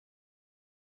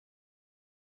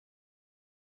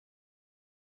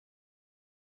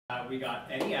We got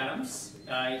Eddy Adams.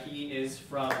 He is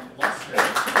from Leicester.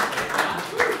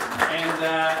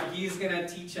 And he's going to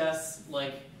teach us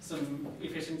like some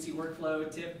efficiency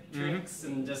workflow tricks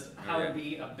and just how to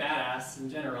be a badass in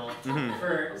general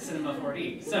for Cinema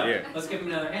 4D. So let's give him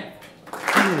another hand.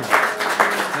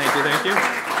 Thank you.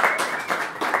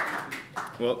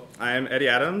 Well, I'm Eddy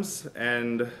Adams,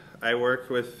 and I work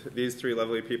with these three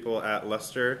lovely people at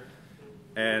Leicester.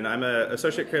 And I'm an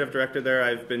associate creative director there.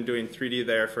 I've been doing 3D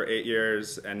there for 8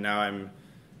 years, and now I'm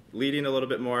leading a little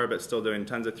bit more, but still doing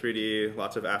tons of 3D,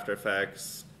 lots of After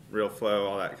Effects, Real Flow,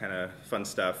 all that kind of fun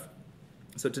stuff.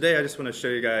 So today I just want to show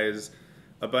you guys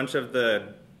a bunch of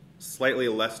the slightly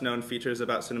less known features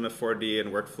about Cinema 4D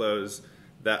and workflows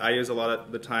that I use a lot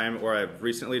of the time, or I've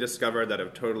recently discovered that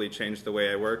have totally changed the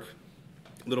way I work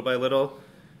little by little.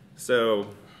 So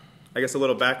I guess a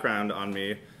little background on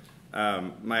me.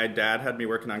 My dad had me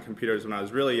working on computers when I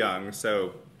was really young,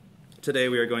 so today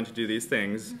we are going to do these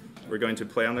things. We're going to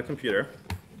play on the computer,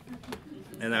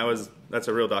 and that's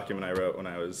a real document I wrote when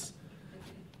I was,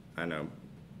 I don't know,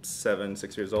 7,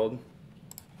 6 years old.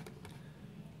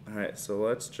 Alright, so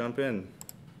let's jump in.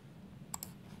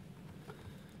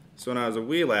 So when I was a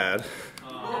wee lad,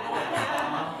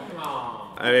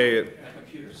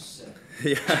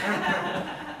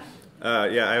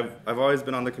 I've always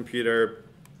been on the computer.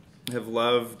 Have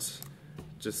loved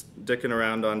just dicking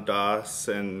around on DOS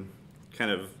and kind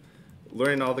of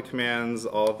learning all the commands,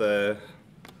 all the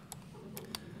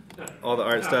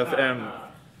art stuff. And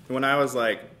when I was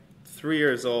like 3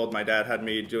 years old, my dad had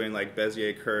me doing like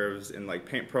Bezier curves in like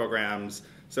paint programs.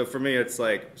 So for me, it's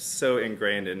like so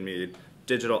ingrained in me,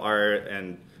 digital art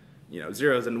and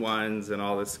zeros and ones and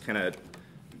all this kind of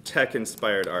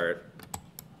tech-inspired art.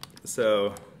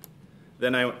 So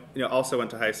then I also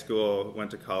went to high school, went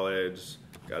to college,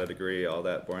 got a degree, all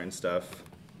that boring stuff,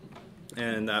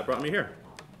 and that brought me here.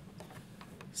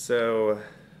 So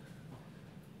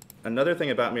another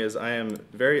thing about me is I am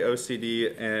very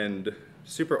OCD and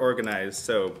super organized.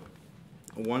 So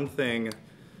one thing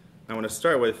I want to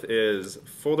start with is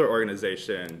folder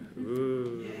organization.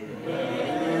 Ooh.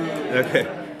 Okay.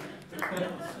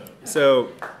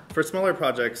 So for smaller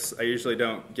projects, I usually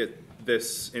don't get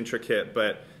this intricate,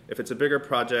 but if it's a bigger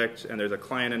project and there's a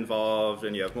client involved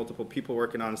and you have multiple people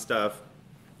working on stuff,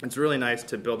 it's really nice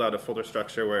to build out a folder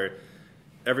structure where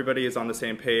everybody is on the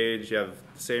same page, you have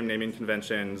the same naming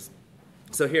conventions.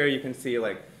 So here you can see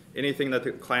like anything that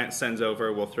the client sends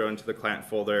over, we'll throw into the client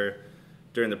folder.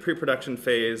 During the pre-production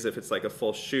phase, if it's like a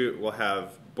full shoot, we'll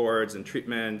have boards and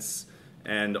treatments,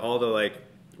 and all the like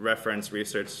reference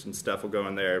research and stuff will go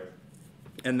in there.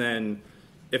 And then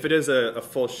if it is a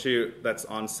full shoot that's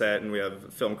on set and we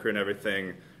have film crew and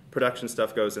everything, production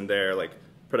stuff goes in there, like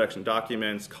production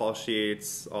documents, call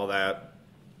sheets, all that.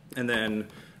 And then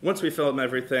once we film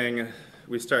everything,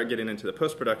 we start getting into the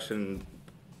post-production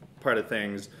part of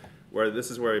things, where this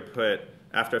is where we put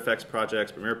After Effects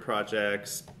projects, Premiere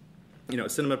projects,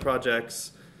 cinema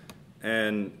projects.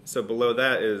 And so below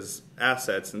that is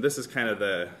assets, and this is kind of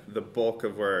the bulk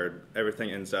of where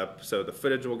everything ends up. So the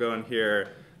footage will go in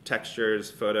here,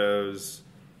 textures, photos,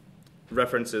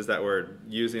 references that we're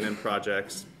using in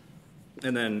projects.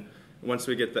 And then once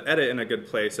we get the edit in a good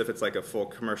place, if it's like a full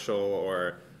commercial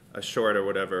or a short or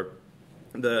whatever,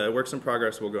 the works in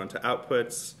progress will go into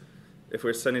outputs. If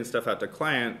we're sending stuff out to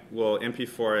client, we'll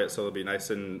MP4 it so it'll be nice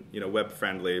and web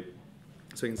friendly,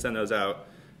 so we can send those out.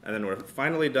 And then we're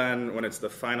finally done when it's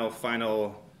the final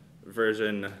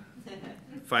version,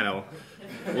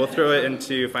 we'll throw it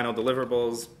into final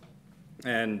deliverables.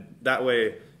 And that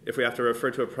way, if we have to refer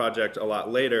to a project a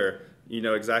lot later, you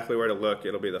know exactly where to look.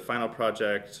 It'll be the final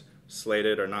project,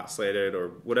 slated or not slated, or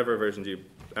whatever versions you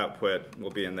output will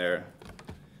be in there.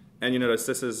 And you notice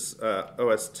this is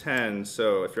OS 10,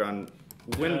 so if you're on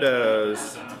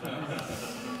Windows,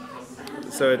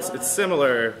 so it's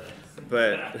similar,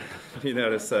 but you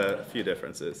notice a few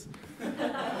differences.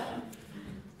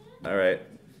 All right,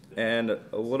 and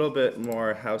a little bit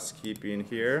more housekeeping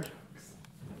here.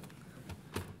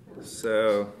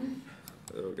 So,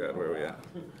 oh God, where are we at?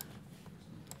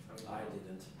 I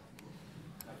didn't.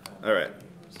 All right.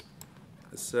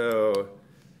 So,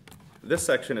 this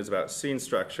section is about scene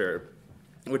structure,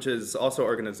 which is also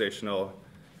organizational.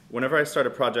 Whenever I start a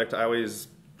project, I always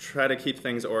try to keep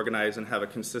things organized and have a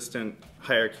consistent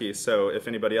hierarchy, so if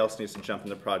anybody else needs to jump in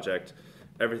the project,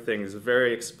 everything's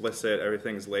very explicit,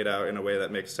 everything's laid out in a way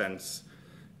that makes sense,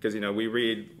 because we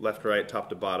read left, right, top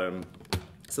to bottom.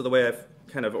 So the way I've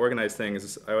kind of organized things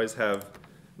is I always have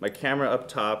my camera up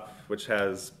top, which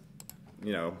has,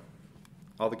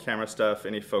 all the camera stuff,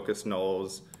 any focus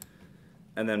nulls,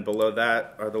 and then below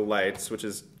that are the lights, which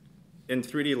is in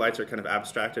 3D, lights are kind of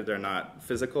abstracted, they're not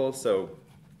physical, so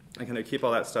I kind of keep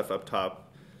all that stuff up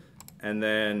top. And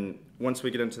then once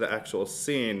we get into the actual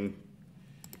scene,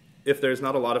 if there's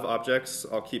not a lot of objects,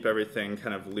 I'll keep everything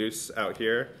kind of loose out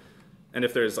here. And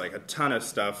if there's like a ton of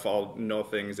stuff, I'll null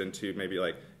things into maybe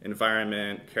like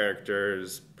environment,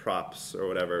 characters, props, or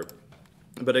whatever.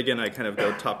 But again, I kind of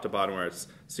go top to bottom where it's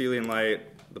ceiling light,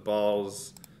 the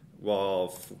balls,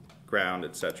 wall, ground,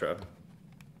 etc.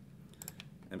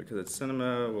 And because it's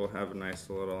cinema, we'll have a nice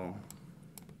little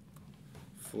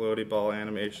floaty ball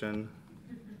animation.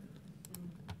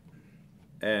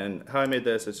 And how I made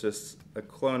this, it's just a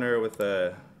cloner with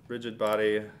a rigid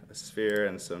body, a sphere,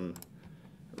 and some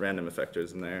random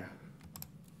effectors in there.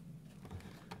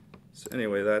 So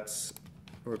anyway, that's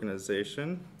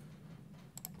organization.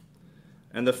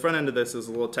 And the front end of this is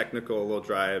a little technical, a little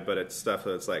dry, but it's stuff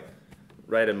that's like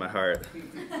right in my heart.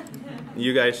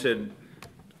 You guys should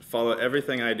follow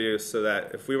everything I do so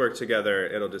that if we work together,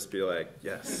 it'll just be like,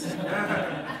 yes.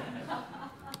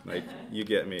 Like, you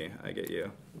get me, I get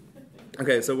you.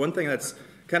 Okay, so one thing that's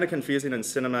kind of confusing in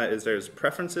cinema is there's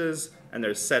preferences and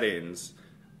there's settings.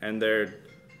 And they're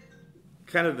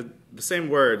kind of the same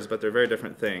words, but they're very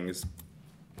different things.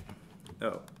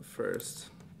 Oh, first.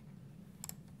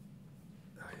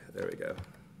 Oh, yeah, there we go.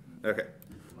 Okay.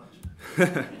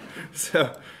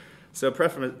 So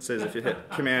preferences, if you hit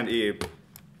Command E,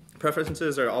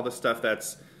 preferences are all the stuff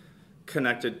that's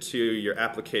connected to your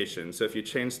application. So if you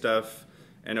change stuff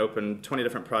and open 20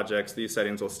 different projects, these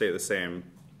settings will stay the same.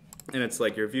 And it's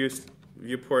like your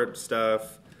viewport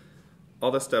stuff, all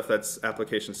the stuff that's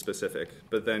application specific.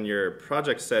 But then your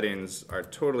project settings are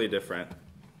totally different.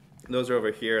 Those are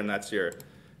over here, and that's your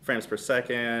frames per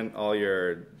second, all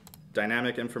your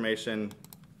dynamic information.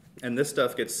 And this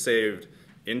stuff gets saved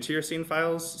into your scene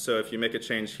files. So if you make a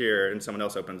change here and someone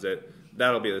else opens it,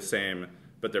 that'll be the same,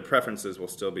 but their preferences will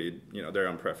still be, their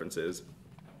own preferences.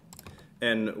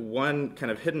 And one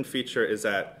kind of hidden feature is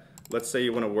that, let's say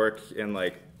you want to work in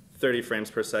like 30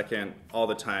 frames per second all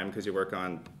the time because you work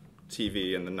on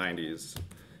TV in the 90s.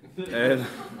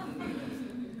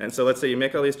 And so let's say you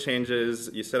make all these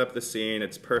changes, you set up the scene,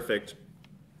 it's perfect.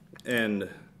 And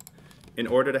in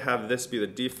order to have this be the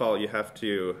default, you have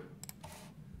to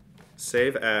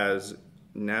save as,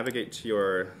 navigate to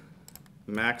your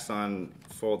Maxon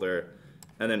folder,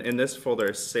 and then in this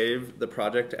folder, save the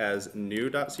project as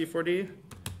new.c4d.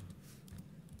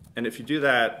 And if you do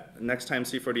that, next time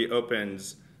C4D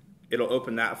opens, it'll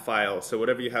open that file. So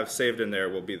whatever you have saved in there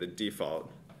will be the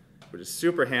default, which is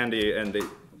super handy. And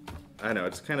I don't know,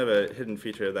 it's kind of a hidden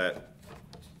feature that.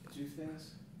 Two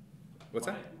things. What's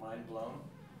that? Mind blown.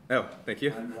 Oh, thank you.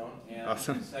 Mind blown. And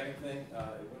awesome. The second thing, it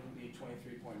wouldn't be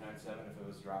 23.97 if it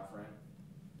was drop frame.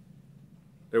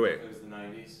 Oh, wait. If it was the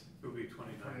 90s. It would be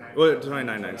 29. Well,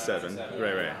 2997. Right.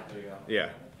 There you go. Yeah.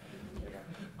 There you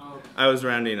go. I was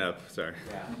rounding up, sorry.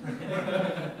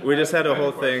 Yeah. We just had a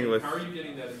whole question. thing with. How are you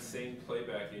getting that insane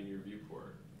playback in your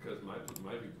viewport? Because my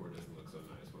viewport doesn't look so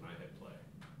nice when I hit play.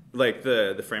 Like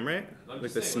the frame rate? I'm Like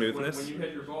just the saying, smoothness? When you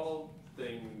had your ball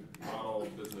thing, model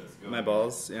business going. My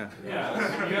balls, yeah.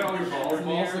 Yeah, you had all your balls in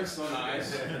Balls here. look so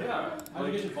nice. Yeah. How do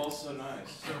you get your balls so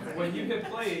nice? When you hit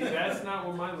play, that's not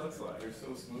what mine looks like. They're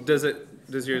so smooth.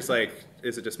 Does yours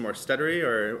is it just more stuttery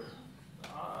or?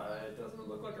 It doesn't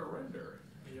look like a render.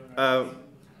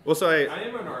 Well, so I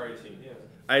am an R18, yeah.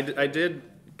 I did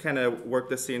kind of work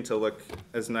the scene to look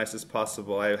as nice as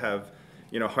possible. I have,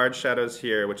 hard shadows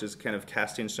here, which is kind of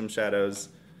casting some shadows.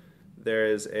 There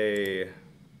is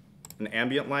an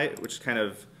ambient light, which kind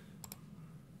of,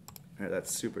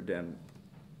 that's super dim.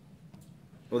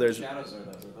 Well, there's shadows are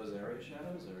those area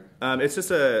shadows or? It's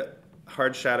just a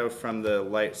hard shadow from the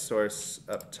light source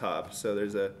up top. So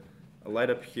there's a light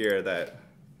up here that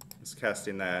is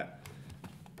casting that.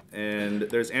 And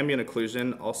there's ambient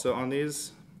occlusion also on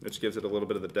these, which gives it a little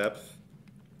bit of the depth.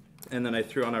 And then I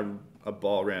threw on a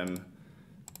ball rim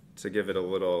to give it a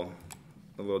little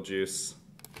juice.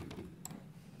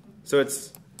 So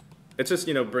it's just,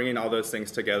 bringing all those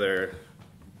things together.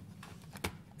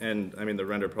 And I mean, the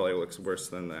render probably looks worse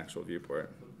than the actual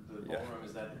viewport. The ball rim,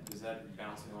 is that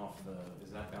bouncing off of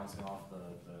the bouncing off of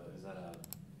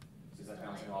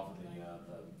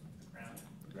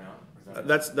the ground?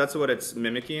 That's what it's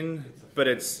mimicking, but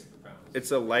it's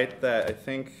a light that I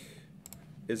think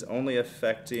is only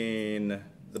affecting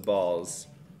the balls.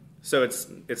 So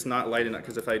it's not lighting up,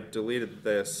 because if I deleted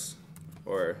this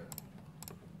or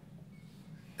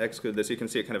exclude this, you can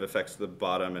see it kind of affects the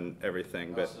bottom and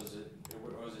everything. But so is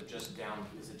it just down?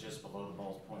 Is it just below the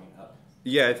balls pointing up?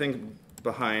 Yeah, I think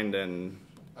behind and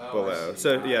below.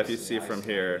 So yeah, if you see from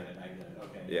here, I get it.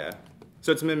 Okay. yeah.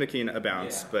 So it's mimicking a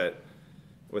bounce, Yeah. but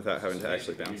without having So to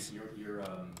actually basically bounce.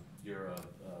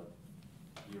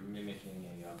 You're mimicking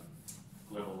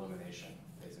a global illumination,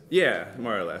 basically. Yeah,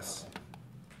 more or less.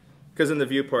 Because in the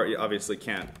viewport, you obviously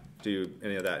can't do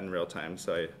any of that in real time,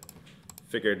 so I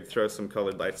figured throw some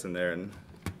colored lights in there and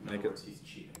In make other it. words, he's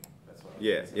cheating. That's what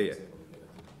Yeah, I was yeah, able to get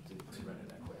it to render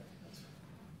that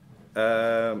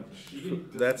quick. Cheating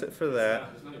That's it for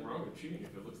that. There's nothing wrong with cheating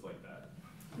if it looks like that.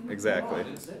 Exactly.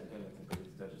 That's it.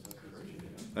 That just looks very cheating.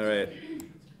 All right.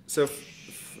 So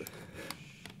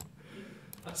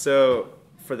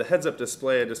for the heads-up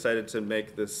display, I decided to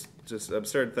make this just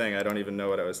absurd thing. I don't even know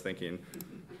what I was thinking.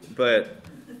 But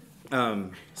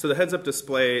so the heads-up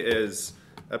display is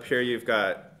up here. You've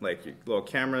got like your little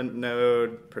camera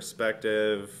node,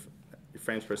 perspective,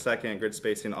 frames per second, grid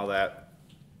spacing, all that.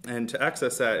 And to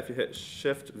access that, if you hit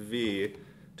Shift-V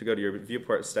to go to your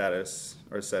viewport status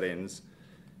or settings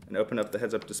and open up the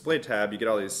heads-up display tab, you get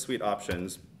all these sweet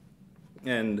options.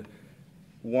 And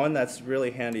one that's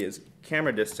really handy is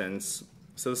camera distance.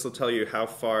 So this will tell you how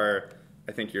far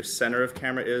I think your center of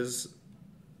camera is,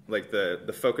 like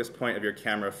the focus point of your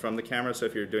camera from the camera. So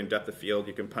if you're doing depth of field,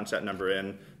 you can punch that number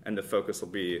in and the focus will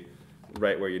be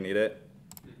right where you need it.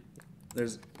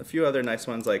 There's a few other nice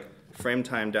ones, like frame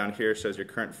time down here shows your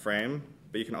current frame,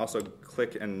 but you can also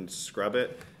click and scrub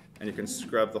it, and you can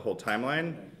scrub the whole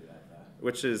timeline,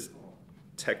 which is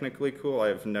technically cool.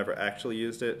 I've never actually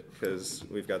used it because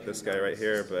we've got this guy right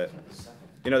here, but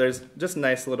there's just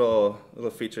nice little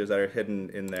features that are hidden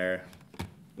in there.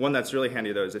 One that's really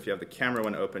handy though is if you have the camera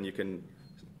one open, you can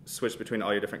switch between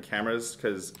all your different cameras,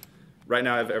 because right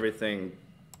now I have everything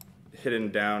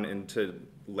hidden down into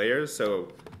layers,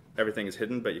 so everything is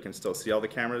hidden, but you can still see all the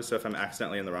cameras. So if I'm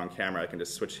accidentally in the wrong camera, I can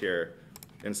just switch here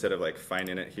instead of like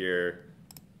finding it here,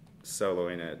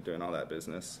 soloing it, doing all that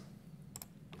business.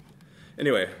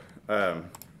 Anyway, so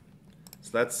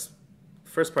that's the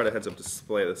first part of heads-up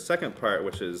display. The second part,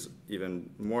 which is even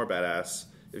more badass,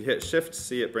 if you hit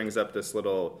Shift-C, it brings up this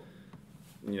little,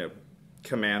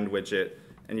 command widget,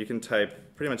 and you can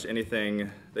type pretty much anything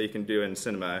that you can do in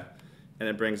Cinema, and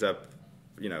it brings up,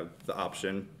 the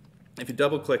option. If you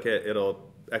double-click it,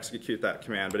 it'll execute that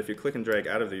command, but if you click and drag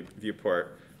out of the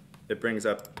viewport, it brings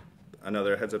up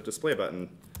another heads-up display button.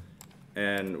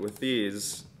 And with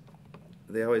these,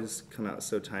 they always come out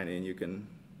so tiny, and you can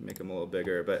make them a little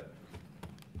bigger, but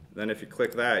then if you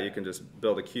click that, you can just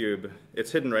build a cube. It's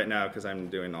hidden right now because I'm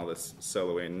doing all this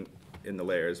soloing in the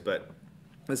layers, but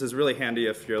this is really handy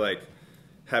if you're like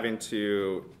having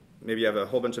to, maybe you have a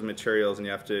whole bunch of materials and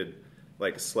you have to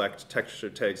like select texture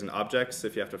tags and objects.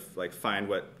 If you have to like find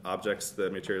what objects the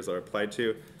materials are applied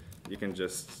to, you can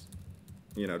just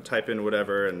type in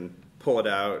whatever and pull it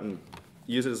out and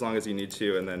use it as long as you need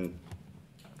to, and then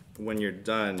when you're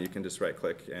done, you can just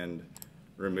right-click and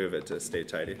remove it to stay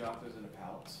tidy. Can you drop those into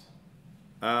palettes?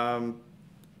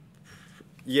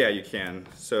 Yeah, you can.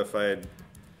 So if I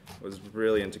was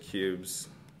really into cubes,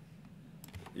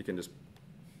 you can just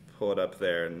pull it up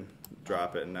there and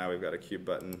drop it, and now we've got a cube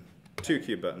button, 2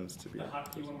 cube buttons to be. The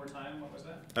hotkey one more time, what was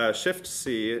that?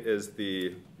 Shift-C is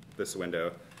this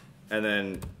window, and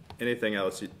then anything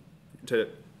else, to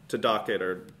dock it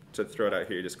or to throw it out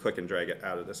here, you just click and drag it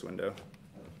out of this window.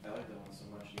 I like that one so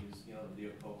much. The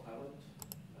Copilot,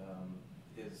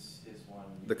 his one.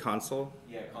 The console?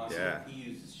 Yeah, console. Yeah. He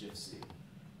uses Shift-C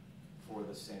for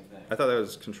the same thing. I thought that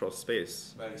was Control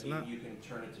Space. But Isn't that? you can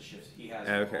turn it to Shift. He has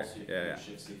Okay. also you can Yeah. use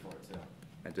Shift-C for it too.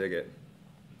 I dig it.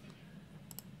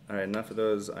 All right, enough of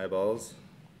those eyeballs.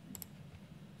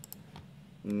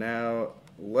 Now,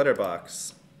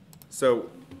 Letterbox. So,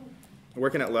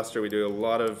 working at Luster, we do a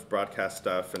lot of broadcast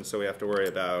stuff, and so we have to worry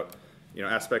about,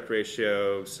 aspect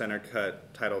ratio, center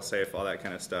cut, title safe, all that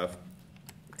kind of stuff.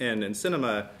 And in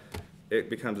Cinema, it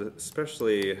becomes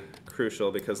especially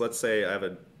crucial because let's say I have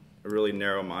a really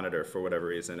narrow monitor for whatever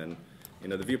reason, and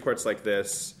the viewport's like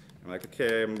this. I'm like,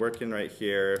 okay, I'm working right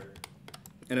here,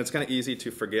 and it's kind of easy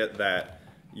to forget that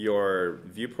your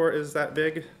viewport is that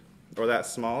big or that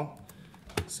small.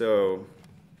 So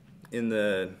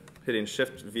hitting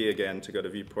Shift-V again to go to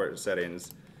viewport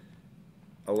settings,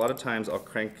 a lot of times I'll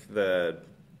crank the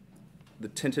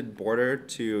tinted border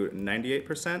to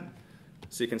 98%,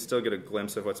 so you can still get a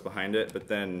glimpse of what's behind it, but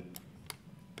then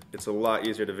it's a lot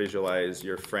easier to visualize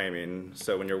your framing.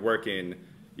 So when you're working,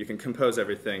 you can compose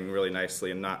everything really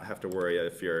nicely and not have to worry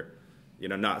if you're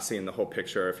not seeing the whole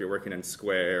picture, or if you're working in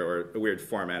square or a weird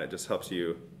format. It just helps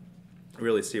you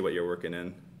really see what you're working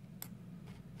in.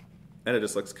 And it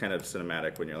just looks kind of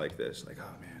cinematic when you're like this, like,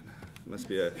 oh man, it must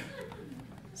be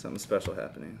something special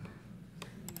happening.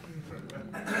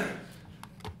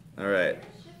 All right.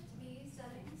 Shift-V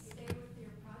settings stay with your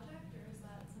project, or is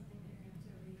that something that you're going to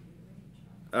have to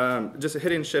Just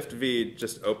hitting Shift V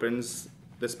just opens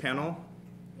this panel.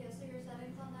 Yeah, so your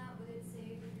settings on that, would it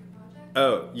save with your project?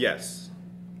 Oh, yes.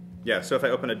 Yeah, so if I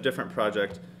open a different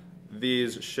project,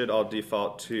 these should all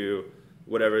default to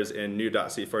whatever's in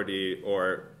new.c4d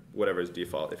or whatever's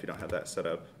default if you don't have that set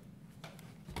up.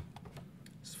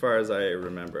 As far as I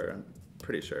remember, I'm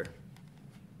pretty sure.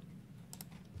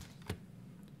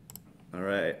 All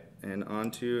right, and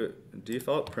on to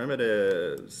default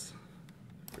primitives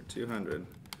for 200.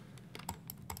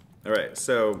 All right,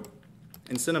 so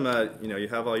in Cinema, you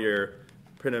have all your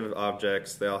primitive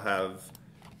objects. They all have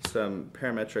some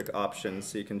parametric options,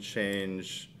 so you can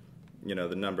change,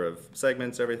 the number of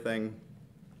segments, everything.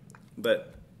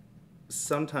 But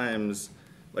sometimes,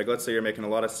 like let's say you're making a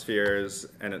lot of spheres,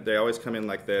 and they always come in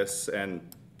like this, and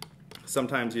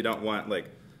sometimes you don't want like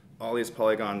all these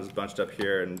polygons bunched up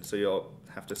here, and so you'll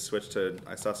have to switch to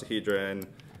icosahedron,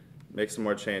 make some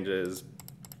more changes.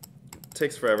 It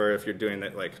takes forever if you're doing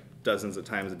it like dozens of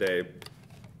times a day.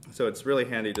 So it's really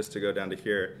handy just to go down to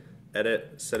here,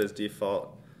 edit, set as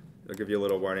default. It'll give you a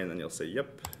little warning, and then you'll say,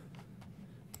 yep.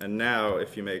 And now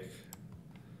if you make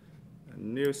a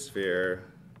new sphere,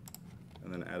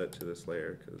 and then add it to this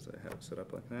layer, because I have it set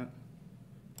up like that,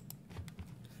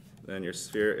 then your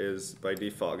sphere is, by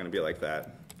default, going to be like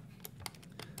that.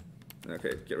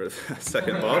 Okay, get rid of that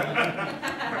second ball.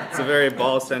 It's a very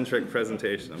ball-centric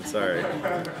presentation, I'm sorry.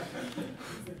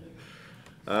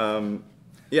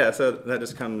 Yeah, so that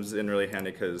just comes in really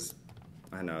handy because,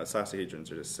 I know,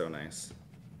 icosahedrons are just so nice.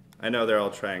 I know they're all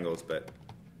triangles, but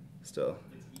still.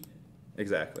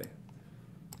 Exactly.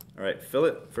 All right,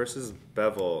 fillet versus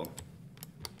bevel.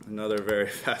 Another very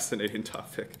fascinating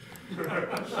topic.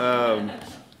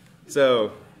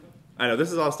 So, I know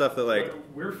this is all stuff that like.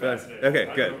 We're fascinated.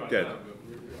 Okay, good.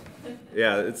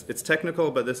 Yeah, it's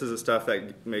technical, but this is the stuff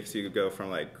that makes you go from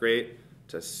like great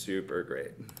to super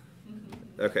great.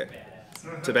 Okay,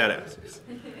 to badass.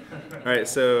 All right,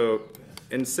 so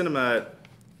in Cinema,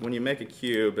 when you make a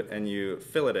cube and you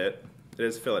fillet it, it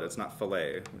is fillet, it's not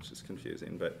fillet, which is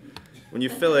confusing, but when you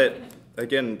fillet,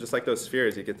 again, just like those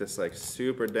spheres, you get this like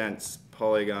super dense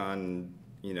polygon,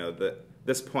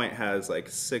 this point has like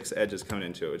 6 edges coming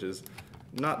into it, which is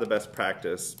not the best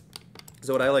practice.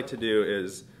 So what I like to do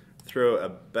is throw a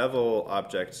bevel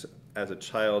object as a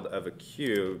child of a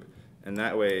cube, and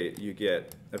that way you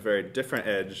get a very different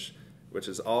edge, which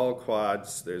is all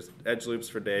quads. There's edge loops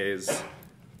for days,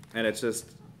 and it's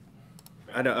just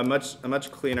a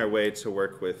much cleaner way to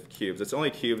work with cubes. It's only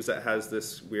cubes that has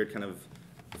this weird kind of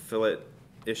fillet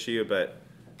issue, but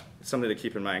it's something to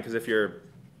keep in mind, because if you're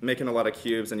making a lot of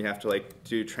cubes and you have to like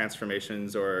do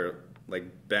transformations or like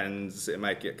bends, it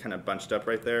might get kind of bunched up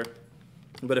right there.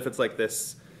 But if it's like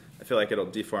this, I feel like it'll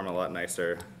deform a lot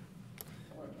nicer.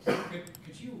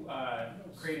 Could you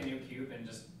create a new cube and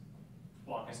just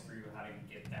walk us through how to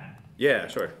get that? Yeah,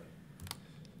 sure.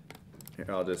 Here,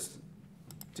 I'll just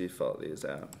default these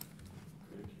out.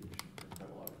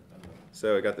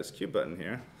 So I got this cube button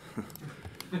here.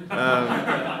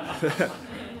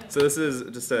 So this is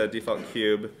just a default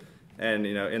cube, and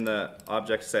in the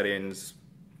object settings,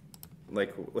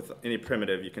 like with any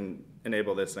primitive, you can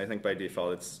enable this, and I think by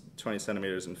default it's 20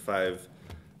 centimeters and 5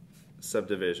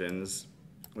 subdivisions,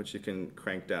 which you can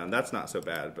crank down. That's not so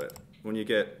bad, but when you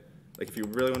get, like if you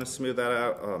really want to smooth that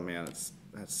out, oh man,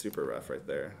 that's super rough right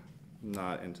there.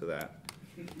 Not into that.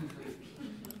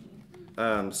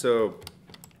 So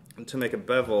to make a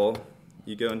bevel,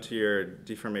 you go into your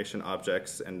deformation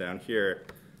objects, and down here,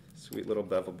 sweet little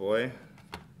bevel boy.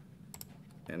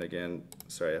 And again,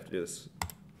 sorry, I have to do this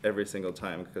every single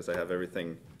time because I have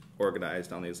everything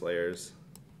organized on these layers.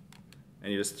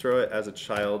 And you just throw it as a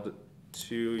child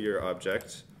to your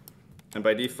object. And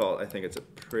by default, I think it's a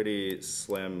pretty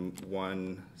slim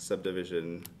 1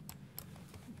 subdivision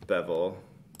bevel.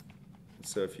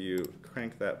 So if you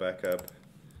crank that back up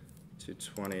to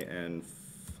 20 and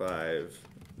 5,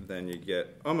 then you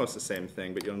get almost the same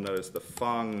thing, but you'll notice the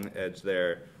Phong edge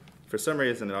there. For some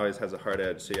reason, it always has a hard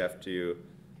edge, so you have to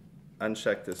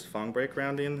uncheck this Phong break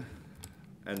rounding,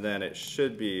 and then it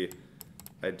should be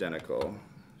identical.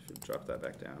 Should drop that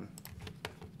back down.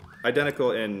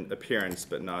 Identical in appearance,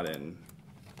 but not in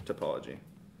topology.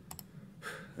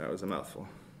 That was a mouthful.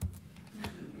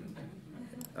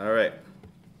 All right.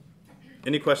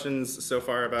 Any questions so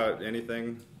far about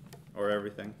anything or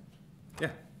everything? Yeah.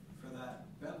 For that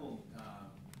bevel,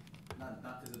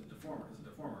 is it a deformer? Is it a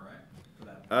deformer, right? For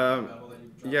that bevel that you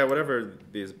dropped? Yeah, whatever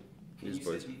these Can you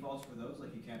boys. set defaults for those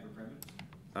like you can for primitives?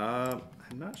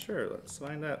 I'm not sure. Let's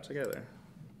find out together.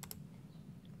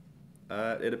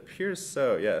 It appears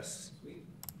so, yes. Sweet.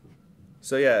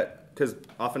 So yeah, because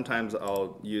oftentimes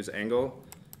I'll use angle,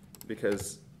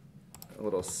 because, a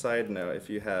little side note, if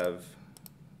you have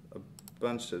a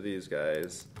bunch of these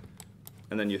guys,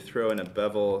 and then you throw in a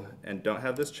bevel and don't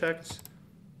have this checked,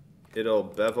 it'll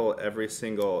bevel every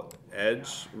single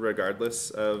edge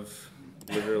regardless of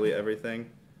literally everything.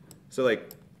 So like,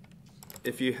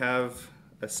 if you have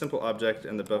a simple object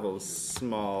and the bevel is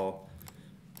small,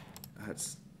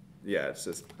 it's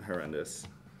just horrendous.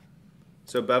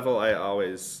 So bevel, I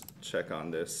always check on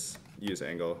this use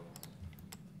angle.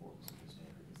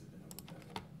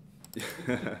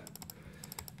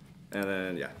 And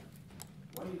then, yeah.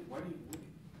 What is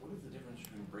the difference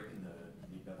between breaking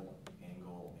the bevel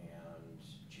angle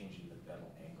and changing the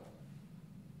bevel angle?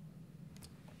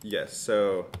 Yes,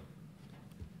 so,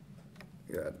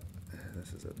 God,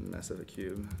 this is a mess of a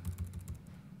cube.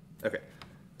 Okay,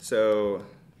 so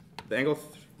the angle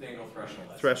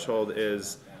threshold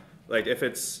is, like, if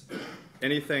it's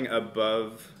anything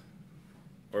above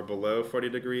or below 40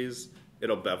 degrees,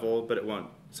 it'll bevel, but it won't.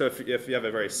 So if you have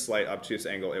a very slight obtuse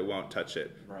angle, it won't touch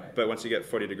it. Right. But once you get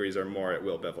 40 degrees or more, it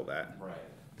will bevel that. Right.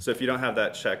 So if you don't have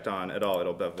that checked on at all,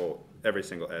 it'll bevel every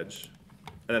single edge.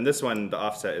 And then this one, the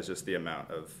offset is just the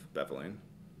amount of beveling.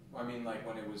 Well, I mean, like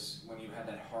when you had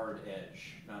that hard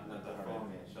edge, not the hard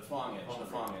edge, the Phong edge,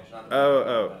 not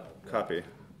the copy.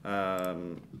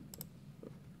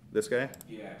 This guy?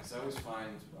 Yeah, because I always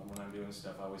find when I'm doing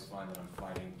stuff, I always find that I'm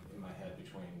fighting in my head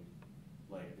between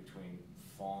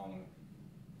Phong,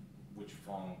 which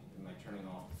Phong, am I turning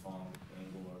off the Phong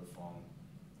angle or the Phong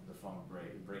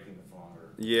breaking the Phong?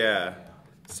 Yeah.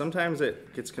 Sometimes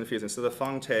it gets confusing. So the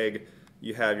Phong tag,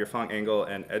 you have your Phong angle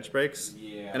and edge breaks.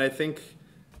 Yeah. And I think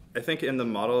in the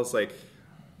models, like,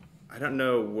 I don't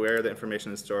know where the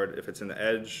information is stored, if it's in the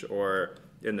edge or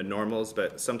in the normals,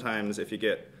 but sometimes if you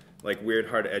get like weird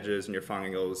hard edges and your Phong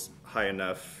angle is high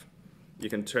enough,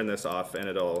 you can turn this off and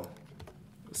it'll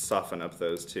soften up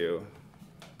those two.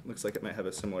 Looks like it might have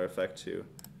a similar effect to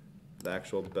the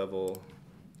actual bevel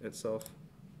itself.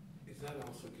 Is that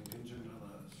also contingent on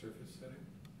a surface setting?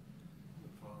 The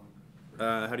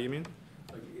Phong? How do you mean?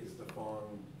 Like, is the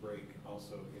Phong break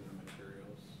also in the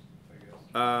materials, I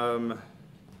guess?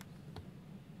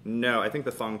 No, I think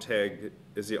the Phong tag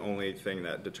is the only thing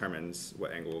that determines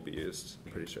what angle will be used,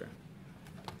 I'm pretty sure.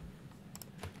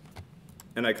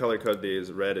 And I color code these.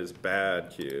 Red is bad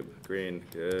cube, green,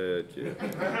 good cube.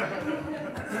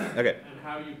 Okay. And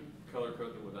how do you color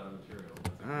code them without a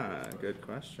material? Good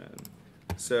question.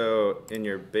 So in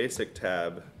your basic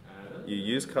tab, you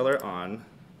use color on,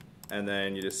 and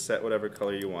then you just set whatever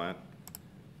color you want,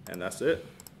 and that's it.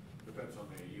 But that's on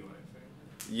the UI thing?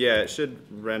 Yeah, it should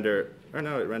render, or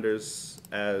no, it renders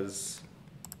as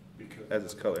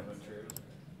its color.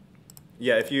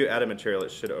 Yeah, if you add a material,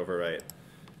 it should overwrite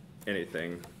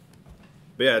anything.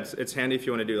 But yeah, it's handy if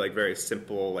you want to do like very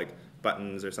simple like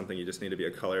buttons or something. You just need to be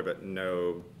a color, but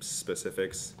no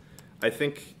specifics. I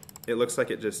think it looks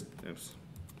like it just,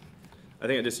 I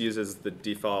think it just uses the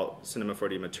default Cinema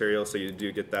 4D material, so you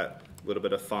do get that little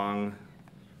bit of Phong.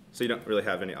 So you don't really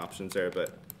have any options there,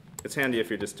 but it's handy if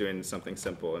you're just doing something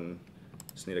simple and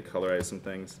just need to colorize some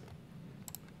things.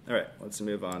 All right, let's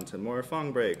move on to more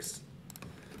Phong breaks.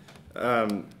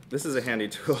 This is a handy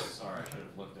tool. Sorry, I should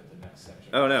have looked at the next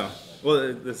section. Oh no,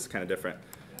 well this is kind of different.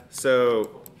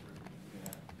 So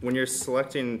when you're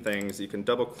selecting things, you can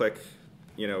double click,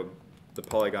 the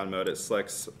polygon mode. It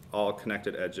selects all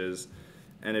connected edges,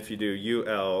 and if you do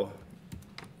UL,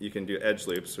 you can do edge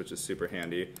loops, which is super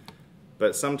handy.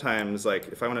 But sometimes, like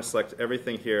if I want to select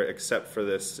everything here except for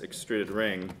this extruded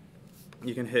ring,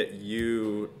 you can hit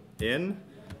U in,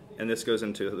 and this goes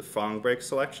into the Phong break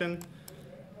selection,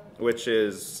 which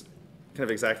is kind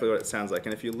of exactly what it sounds like.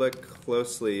 And if you look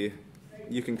closely,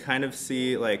 you can kind of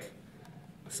see like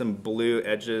some blue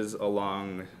edges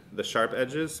along the sharp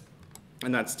edges,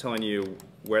 and that's telling you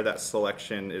where that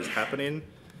selection is happening.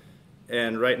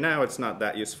 And right now it's not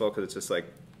that useful because it's just like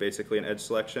basically an edge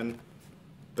selection,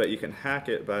 but you can hack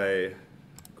it by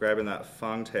grabbing that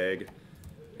Phong tag,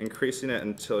 increasing it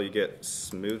until you get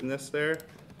smoothness there,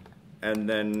 and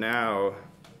then now,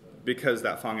 because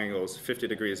that Phong angle is 50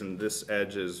 degrees and this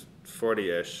edge is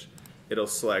 40-ish, it'll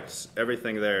select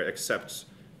everything there except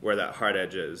where that hard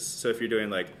edge is. So if you're doing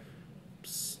like,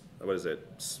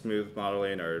 smooth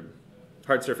modeling or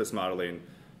hard surface modeling,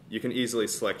 you can easily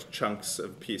select chunks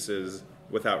of pieces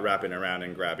without wrapping around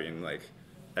and grabbing like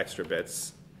extra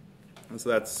bits. And so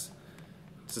that's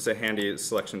just a handy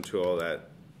selection tool that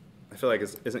I feel like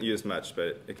isn't used much,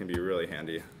 but it can be really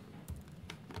handy.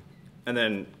 And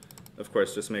then, of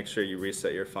course, just make sure you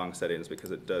reset your Phong settings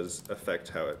because it does affect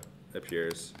how it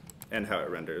appears and how it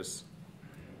renders.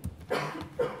 All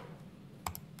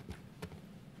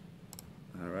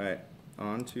right.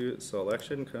 on to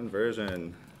selection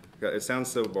conversion. It sounds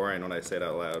so boring when I say it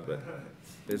out loud, but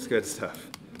it's good stuff.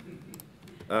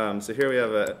 So here we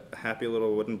have a happy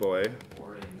little wooden boy.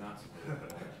 Boring, not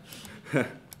so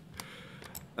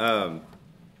boring.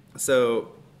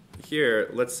 So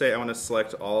here, let's say I want to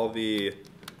select all the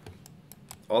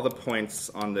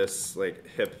points on this like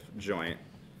hip joint.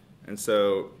 And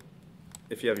so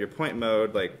if you have your point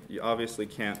mode, like you obviously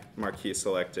can't marquee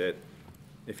select it.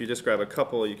 If you just grab a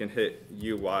couple, you can hit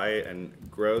UY and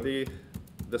grow the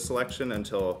selection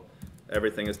until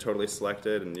everything is totally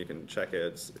selected, and you can check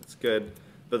it, it's good.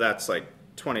 But that's like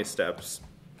 20 steps.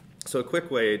 So a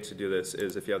quick way to do this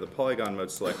is if you have the polygon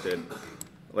mode selected,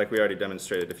 like we already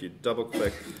demonstrated, if you double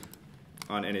click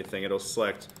on anything, it'll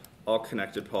select all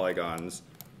connected polygons.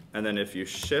 And then if you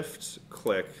shift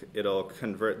click, it'll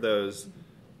convert those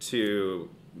to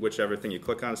whichever thing you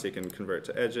click on, so you can convert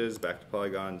to edges, back to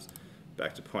polygons,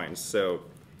 back to points. So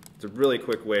it's a really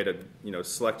quick way to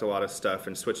select a lot of stuff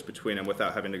and switch between them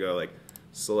without having to go like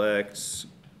select,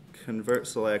 convert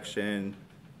selection,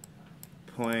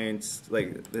 points.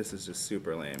 Like this is just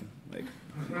super lame. Like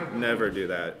never do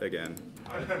that again.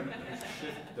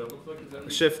 Shift double click, is that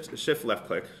what Shift left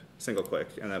click, single click,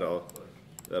 and that'll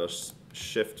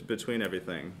shift between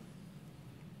everything.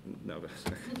 No,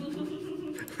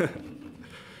 but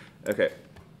okay.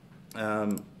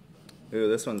 Ooh,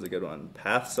 this one's a good one.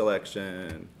 Path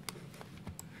selection.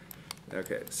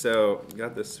 Okay, so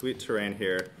got this sweet terrain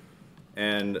here,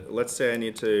 and let's say I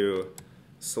need to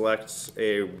select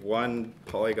a 1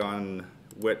 polygon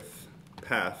width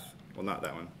path. Well, not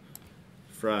that one.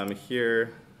 From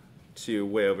here to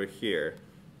way over here.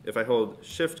 If I hold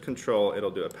Shift Control, it'll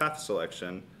do a path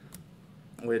selection,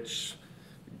 which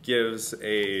gives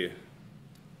a,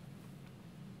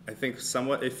 I think,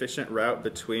 somewhat efficient route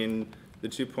between the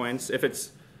 2 points. If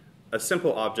it's a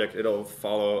simple object, it'll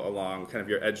follow along kind of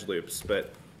your edge loops.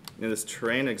 But in this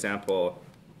terrain example,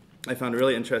 I found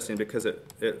really interesting because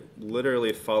it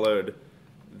literally followed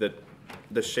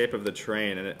the shape of the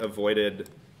terrain, and it avoided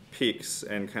peaks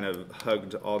and kind of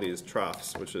hugged all these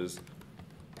troughs, which is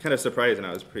kind of surprising.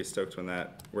 I was pretty stoked when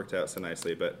that worked out so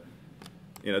nicely. But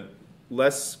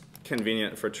less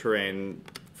convenient for terrain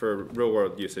for real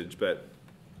world usage. But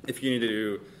if you need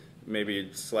to maybe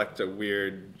select a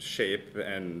weird shape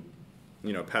and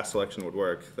path selection would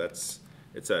work,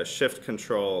 it's a Shift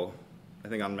Control, I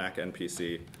think on Mac and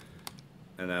PC,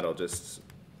 and that'll just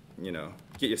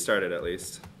get you started at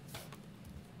least.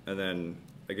 And then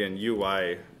again,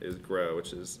 UI is grow,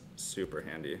 which is super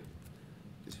handy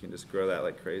because you can just grow that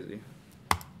like crazy.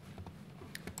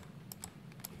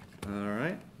 All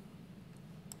right.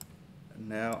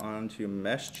 Now on to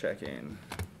mesh checking.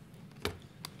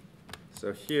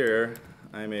 So here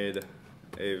I made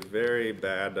a very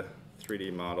bad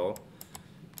 3D model,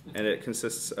 and it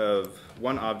consists of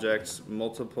one object,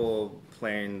 multiple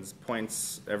planes,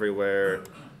 points everywhere,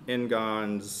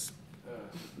 ingons.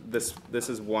 This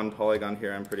is one polygon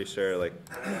here, I'm pretty sure. Like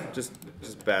just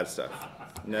bad stuff.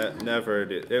 Never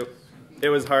do it. It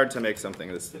was hard to make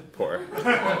something this poor.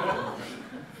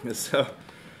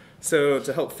 So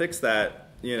to help fix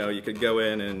that, you could go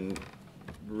in and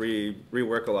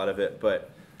rework a lot of it,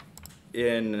 but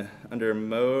under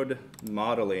mode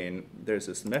modeling, there's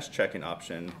this mesh checking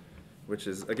option, which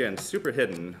is again super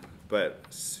hidden, but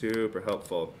super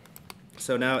helpful.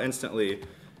 So now instantly,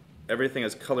 everything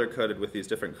is color coded with these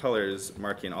different colors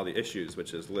marking all the issues,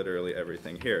 which is literally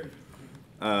everything here.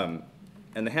 And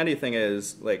the handy thing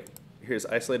is, like, here's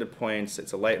isolated points.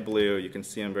 It's a light blue. You can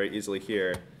see them very easily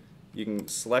here. You can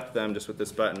select them just with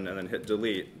this button and then hit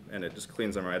delete, and it just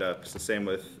cleans them right up. It's the same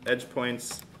with edge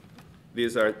points.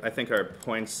 These are, I think, are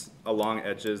points along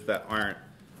edges that aren't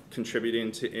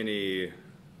contributing to any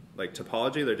like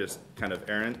topology. They're just kind of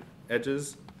errant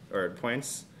edges or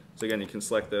points. So again, you can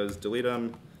select those, delete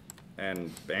them,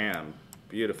 and bam,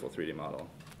 beautiful 3D model.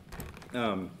 Sorry,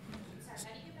 how do you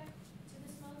get back to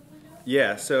this mode window?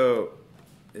 Yeah, so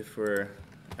if we're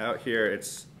out here,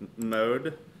 it's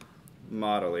mode,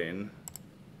 modeling,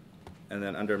 and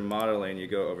then under modeling you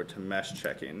go over to mesh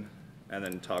checking and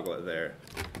then toggle it there.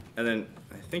 And then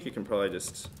I think you can probably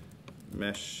just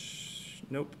mesh,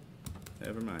 nope,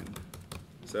 never mind.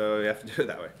 So you have to do it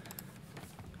that way.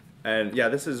 And yeah,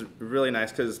 this is really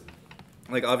nice because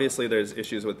like obviously there's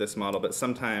issues with this model, but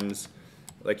sometimes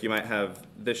like you might have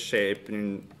this shape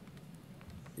and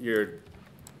you're,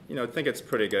 think it's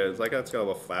pretty good. It's like, oh, it's got a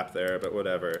little flap there, but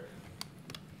whatever.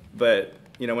 But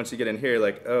once you get in here,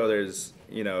 like, oh, there's,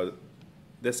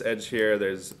 this edge here,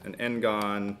 there's an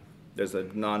n-gon, there's a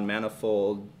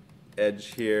non-manifold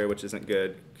edge here, which isn't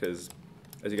good because,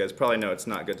 as you guys probably know, it's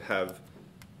not good to have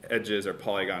edges or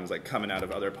polygons like coming out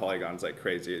of other polygons like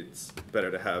crazy. It's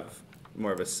better to have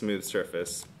more of a smooth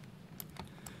surface.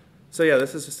 So yeah,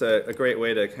 this is just a great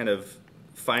way to kind of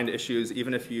find issues.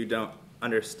 Even if you don't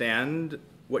understand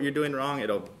what you're doing wrong,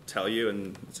 it'll tell you,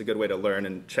 and it's a good way to learn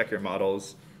and check your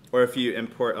models. Or if you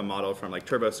import a model from like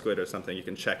TurboSquid or something, you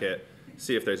can check it,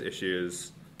 see if there's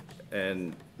issues,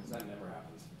 and That never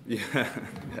happens. yeah,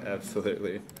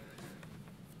 absolutely.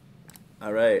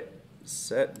 All right,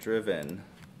 set driven.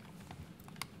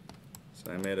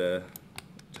 So I made a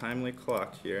timely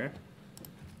clock here.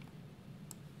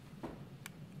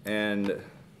 And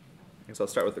I guess I'll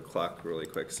start with the clock really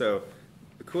quick. So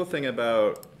the cool thing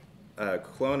about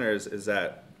cloners is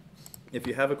that if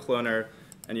you have a cloner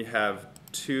and you have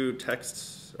two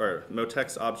text or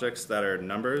MoText objects that are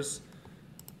numbers,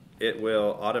 it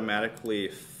will automatically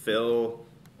fill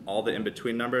all the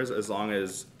in-between numbers as long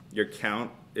as your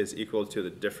count is equal to the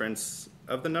difference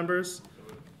of the numbers.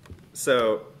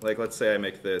 So, like, let's say I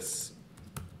make this,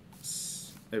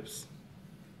 oops.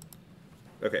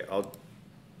 Okay, I'll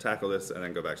tackle this and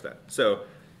then go back to that. So,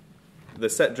 the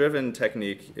set-driven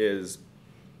technique is,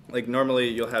 like, normally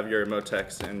you'll have your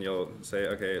MoText and you'll say,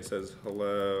 okay, it says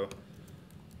hello,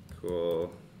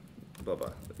 cool, blah,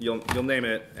 blah. You'll name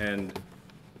it, and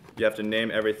you have to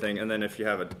name everything, and then if you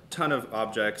have a ton of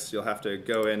objects, you'll have to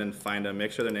go in and find them,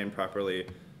 make sure they're named properly,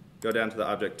 go down to the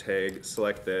object tag,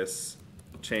 select this,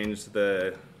 change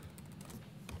the,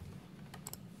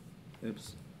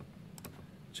 oops,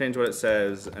 change what it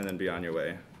says, and then be on your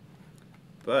way.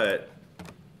 But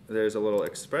there's a little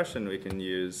expression we can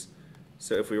use.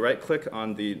 So if we right-click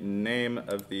on the name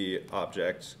of the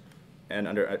object, and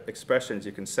under expressions,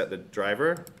 you can set the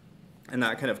driver, and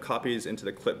that kind of copies into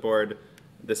the clipboard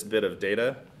this bit of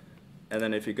data. And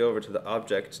then if you go over to the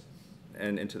object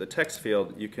and into the text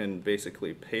field, you can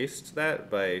basically paste that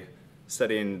by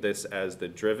setting this as the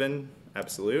driven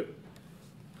absolute.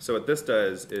 So what this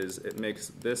does is it makes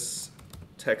this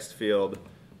text field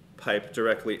pipe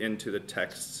directly into the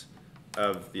text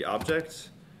of the object.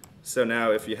 So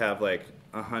now if you have like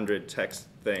 100 text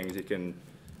things, you can,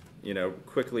 you know,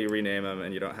 quickly rename them,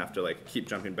 and you don't have to like keep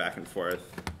jumping back and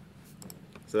forth.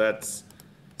 So that's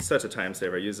such a time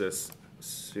saver. I use this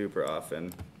super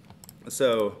often.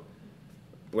 So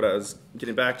what I was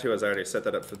getting back to is I already set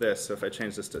that up for this. So if I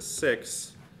change this to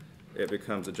 6, it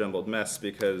becomes a jumbled mess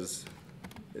because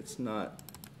it's not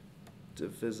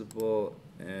divisible,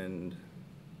 and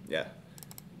yeah.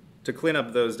 To clean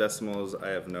up those decimals, I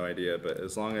have no idea, but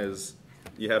as long as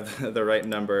you have the right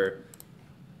number,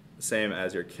 same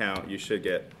as your count, you should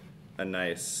get a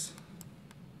nice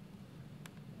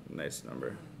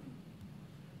number.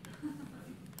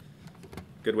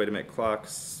 Good way to make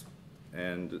clocks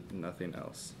and nothing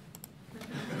else.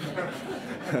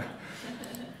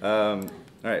 All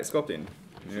right, sculpting.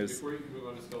 Before you move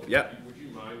on to sculpting, yeah. Would you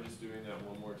mind just doing that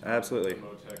one more time? Absolutely. The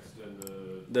MoText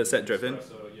and the set driven?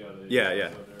 Yeah. Yeah.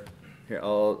 Here,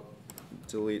 I'll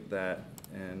delete that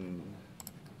and...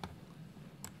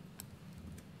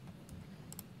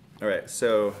 All right,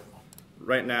 so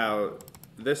right now,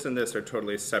 this and this are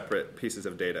totally separate pieces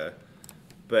of data,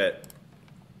 but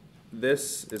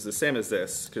this is the same as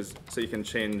this, so you can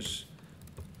change,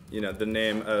 you know, the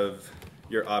name of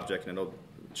your object, and it'll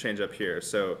change up here.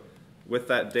 So with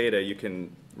that data, you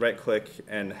can right-click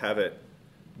and have it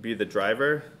be the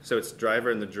driver. So it's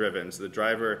driver and the driven. So the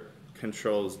driver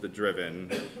controls the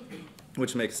driven,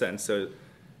 which makes sense. So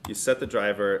you set the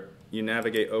driver, you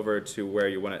navigate over to where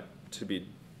you want it to be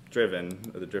driven,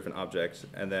 or the driven object,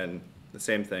 and then the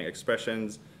same thing,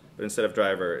 expressions, but instead of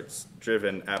driver, it's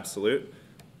driven absolute.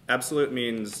 Absolute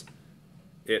means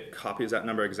it copies that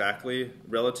number exactly.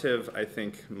 Relative, I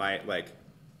think, might like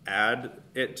add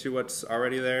it to what's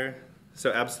already there.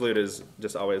 So absolute is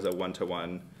just always a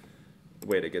one-to-one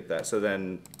way to get that. So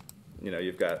then, you know,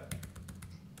 you've got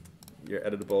your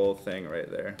editable thing right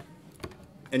there.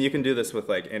 And you can do this with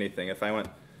like anything. If I want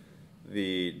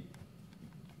the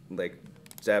like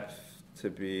depth to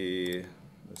be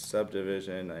a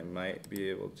subdivision, I might be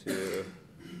able to.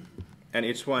 And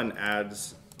each one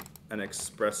adds an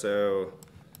espresso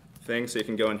thing, so you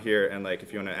can go in here and like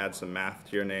if you want to add some math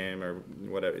to your name or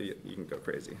whatever, you can go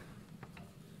crazy.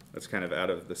 That's kind of out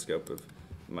of the scope of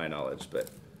my knowledge,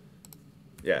 but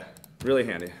yeah, really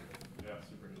handy. Yeah,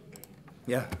 super neat. Thank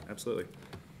you. Yeah, absolutely.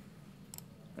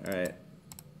 All right,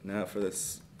 now for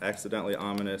this accidentally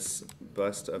ominous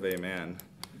bust of a man.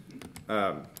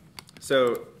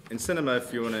 So in Cinema,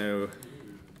 if you want to,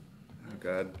 oh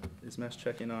God, is mesh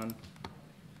checking on?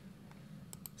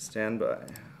 Stand by.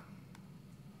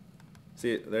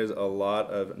 See, there's a lot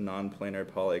of non-planar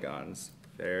polygons.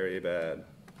 Very bad.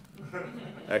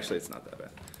 Actually, it's not that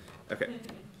bad. Okay.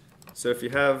 So if you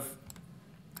have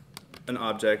an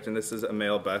object, and this is a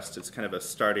male bust, it's kind of a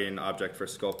starting object for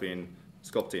sculpting.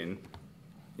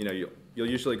 You know, you'll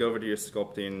usually go over to your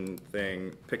sculpting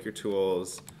thing, pick your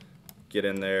tools, get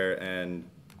in there, and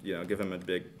you know, give him a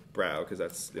big brow, because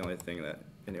that's the only thing that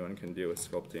anyone can do with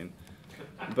sculpting.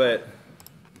 But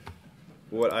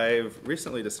what I've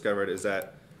recently discovered is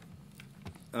that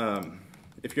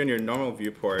if you're in your normal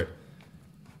viewport,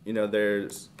 you know,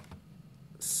 there's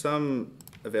some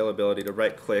availability to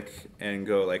right-click and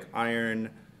go like iron,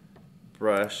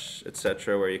 brush,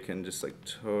 etc., where you can just like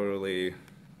totally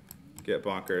get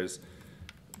bonkers.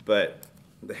 But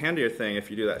the handier thing,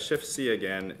 if you do that Shift-C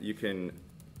again, you can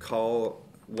call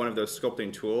one of those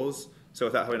sculpting tools. So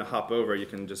without having to hop over, you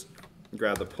can just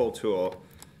grab the pull tool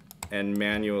and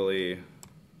manually,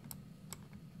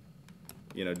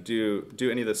 you know, do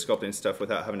any of the sculpting stuff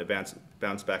without having to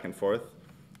bounce back and forth.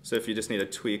 So if you just need to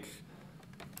tweak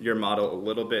your model a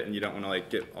little bit and you don't want to like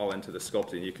get all into the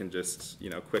sculpting, you can just, you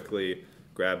know, quickly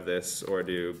grab this or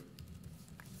do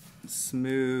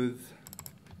smooth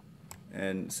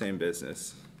and same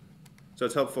business. So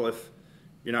it's helpful if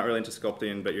you're not really into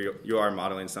sculpting, but you are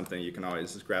modeling something. You can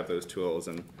always just grab those tools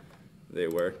and they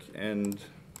work. And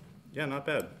yeah, not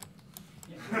bad.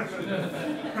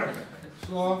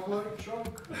 Soft like chunk.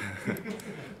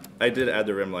 I did add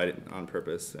the rim light on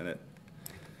purpose, and it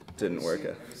didn't work.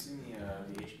 Have you seen the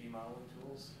HP modeling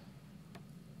tools?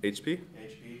 HP?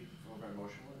 HP over at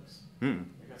MotionWorks. Hmm.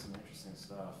 They got some interesting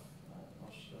stuff.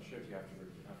 I'll show it to you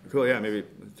after. Cool. Yeah, maybe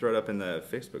throw it up in the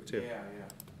Facebook too. Yeah.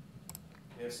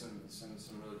 They have some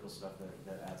really cool stuff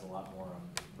that adds a lot more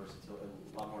versatility,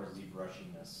 a lot more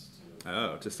ZBrushiness to.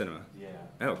 Oh, to cinema. Yeah.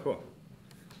 Oh, cool.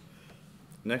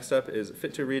 Next up is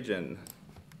Fit to Region.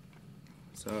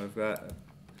 So I've got a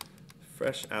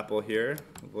fresh apple here,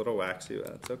 a little waxy, but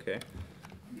that's okay.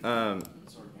 It's organic.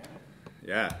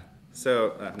 Yeah.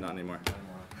 So not anymore.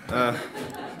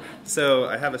 So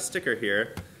I have a sticker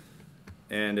here,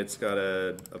 and it's got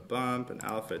a bump, an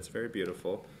alpha. It's very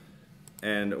beautiful.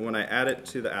 And when I add it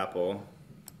to the apple,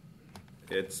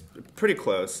 it's pretty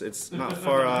close. It's not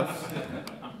far off.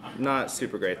 Not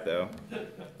super great though.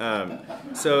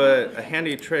 So a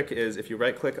handy trick is if you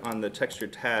right-click on the texture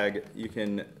tag, you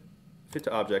can fit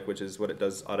to object, which is what it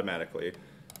does automatically.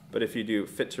 But if you do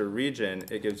fit to region,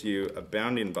 it gives you a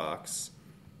bounding box,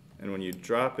 and when you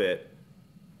drop it,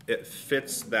 it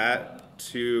fits that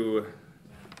to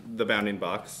the bounding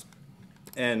box.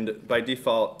 And by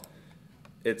default,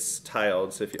 it's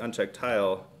tiled. So if you uncheck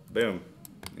tile, boom,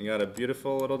 you got a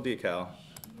beautiful little decal.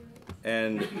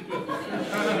 And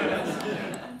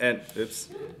oops.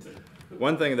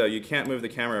 One thing though, you can't move the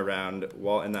camera around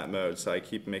while in that mode, so I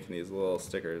keep making these little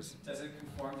stickers. Does it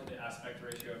conform to the aspect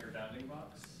ratio of your bounding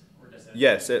box? Or does it?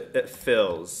 Yes, it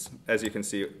fills, as you can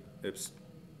see. Oops.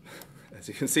 As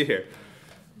you can see here.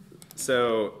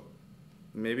 So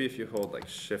maybe if you hold like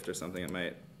shift or something, it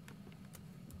might.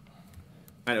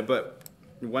 I know, but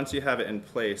once you have it in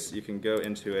place, you can go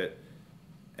into it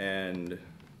and.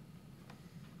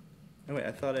 Oh wait,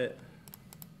 I thought it.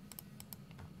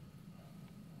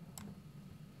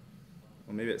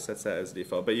 Well, maybe it sets that as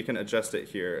default, but you can adjust it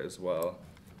here as well.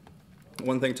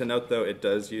 One thing to note though, it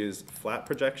does use flat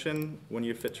projection when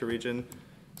you fit to region,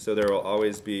 so there will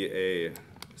always be a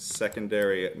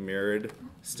secondary mirrored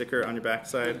sticker on your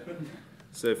backside.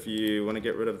 So if you want to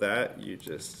get rid of that, you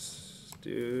just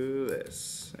do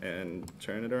this and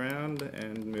turn it around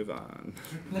and move on.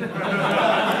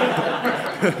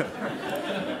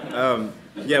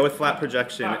 Yeah, with flat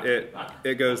projection,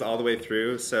 it goes all the way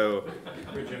through. So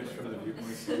Projects from the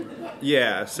viewpoint.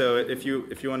 yeah, so if you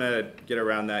want to get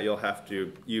around that, you'll have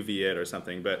to UV it or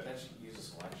something. But Use a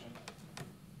selection.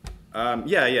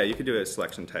 yeah, you could do a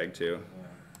selection tag too.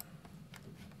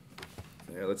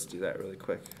 Yeah. Here, let's do that really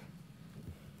quick.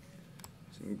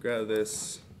 So you can grab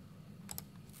this,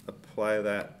 apply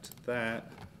that to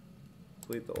that,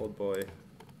 delete the old boy,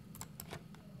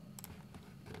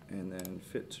 and then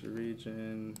fit to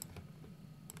region,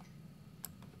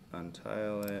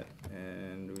 untile it,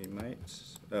 and we might,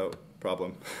 oh,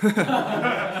 problem.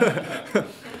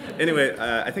 Anyway,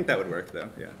 I think that would work though,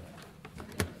 yeah.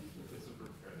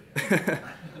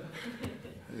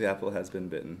 The apple has been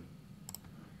bitten.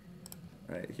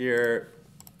 Right here,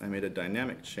 I made a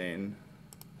dynamic chain,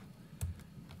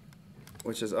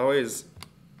 which is always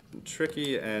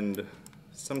tricky and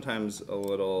sometimes a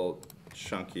little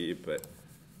chunky, but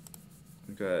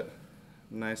we've got a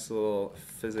nice little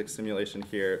physics simulation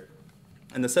here.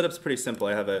 And the setup's pretty simple.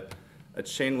 I have a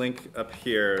chain link up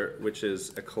here, which is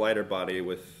a collider body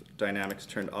with dynamics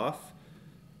turned off.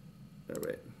 Oh,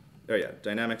 wait. Oh yeah,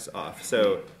 dynamics off.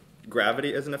 So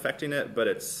gravity isn't affecting it, but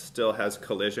it still has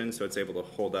collision, so it's able to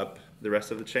hold up the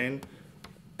rest of the chain.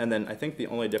 And then I think the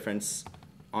only difference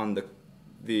on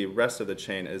the rest of the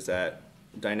chain is that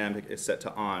dynamic is set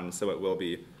to on, so it will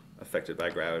be affected by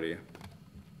gravity.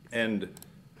 And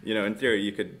in theory,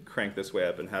 you could crank this way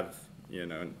up and have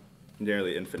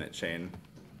nearly infinite chain.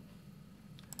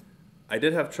 I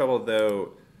did have trouble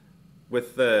though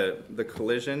with the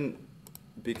collision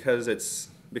because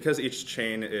each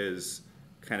chain is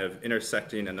kind of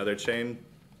intersecting another chain.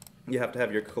 You have to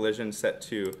have your collision set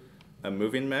to a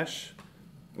moving mesh,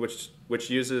 which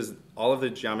uses all of the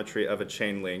geometry of a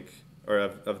chain link, or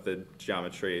of the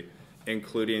geometry,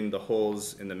 including the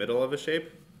holes in the middle of a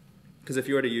shape. Because if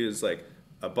you were to use like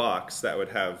a box, that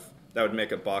would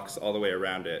make a box all the way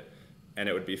around it, and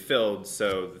it would be filled,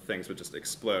 so the things would just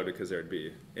explode because there would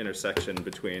be intersection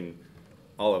between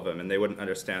all of them, and they wouldn't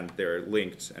understand they're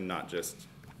linked and not just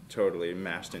totally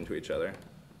mashed into each other.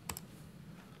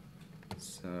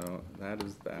 So that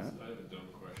is that. I have a dumb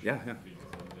question. Yeah.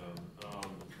 Because I'm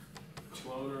dumb.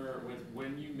 Cloner,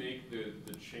 when you make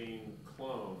the chain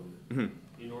clone,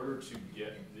 Mm-hmm. in order to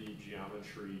get the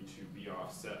geometry to be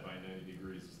offset by 90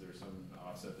 degrees, is there some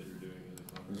offset that you're doing in the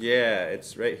cloner? Yeah,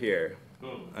 it's right here.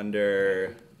 Boom.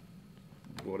 Under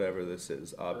whatever this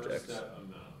is, objects. First step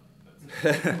amount.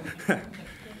 That's it.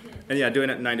 And yeah, doing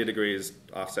it 90 degrees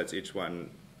offsets each one,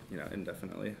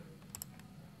 indefinitely.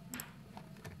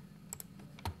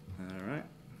 All right.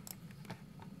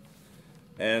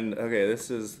 And okay, this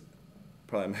is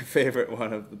probably my favorite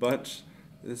one of the bunch.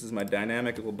 This is my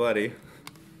dynamic little buddy.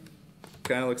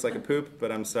 Kind of looks like a poop,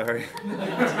 but I'm sorry.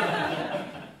 I'm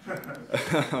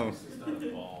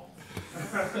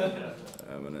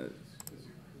gonna.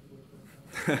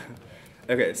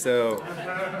 Okay, so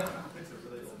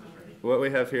what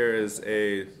we have here is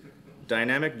a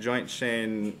dynamic joint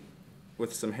chain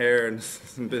with some hair and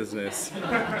some business.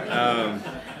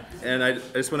 And I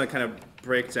just want to kind of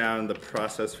break down the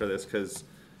process for this, because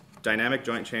dynamic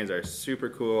joint chains are super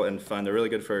cool and fun. They're really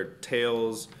good for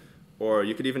tails, or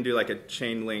you could even do like a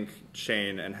chain link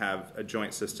chain and have a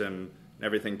joint system and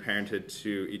everything parented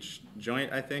to each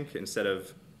joint, I think, instead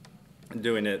of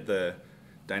doing it the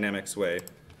dynamics way.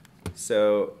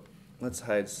 So let's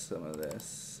hide some of this.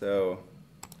 So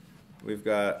we've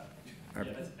got our...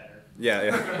 Yeah, that's better.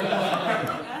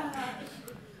 Yeah.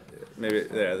 Maybe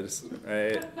there,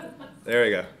 right? There we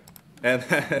go. And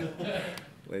then,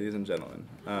 ladies and gentlemen.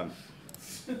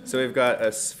 So we've got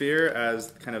a sphere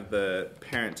as kind of the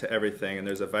parent to everything, and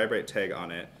there's a vibrate tag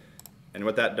on it. And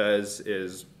what that does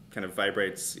is kind of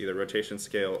vibrates either rotation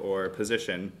scale or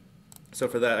position. So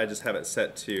for that, I just have it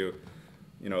set to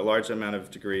a large amount of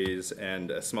degrees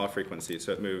and a small frequency,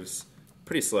 so it moves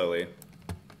pretty slowly.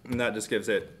 And that just gives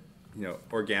it,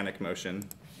 organic motion.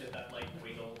 Did that like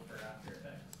wiggle for After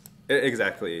Effects?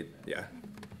 Exactly, yeah.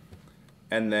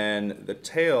 And then the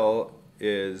tail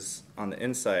is on the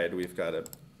inside. We've got a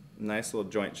nice little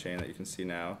joint chain that you can see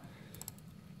now.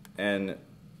 And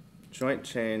joint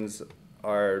chains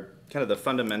are kind of the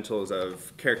fundamentals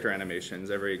of character animations.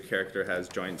 Every character has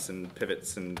joints and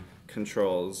pivots and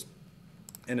controls.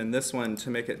 And in this one, to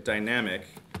make it dynamic,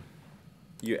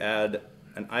 you add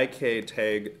an IK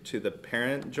tag to the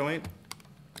parent joint,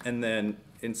 and then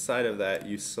inside of that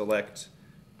you select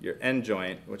your end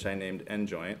joint, which I named end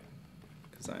joint,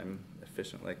 because I'm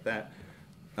efficient like that.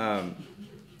 And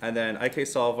then IK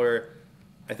solver,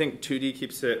 I think 2D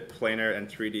keeps it planar and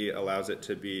 3D allows it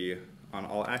to be on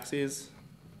all axes,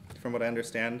 from what I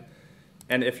understand.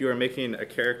 And if you were making a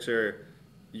character,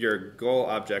 your goal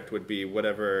object would be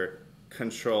whatever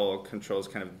controls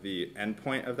kind of the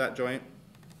endpoint of that joint.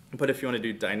 But if you want to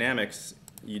do dynamics,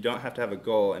 you don't have to have a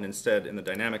goal, and instead in the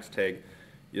dynamics tag,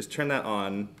 you just turn that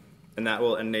on, and that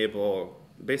will enable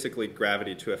basically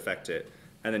gravity to affect it.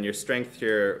 And then your strength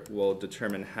here will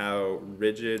determine how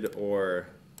rigid or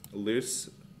loose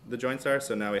the joints are.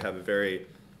 So now we have a very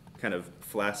kind of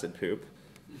flaccid poop.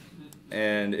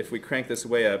 And if we crank this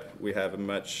way up, we have a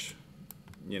much,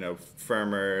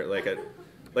 firmer,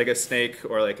 like a snake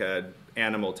or like a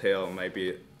animal tail might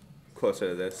be closer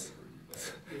to this.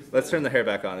 Let's turn the hair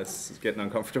back on. It's getting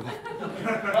uncomfortable.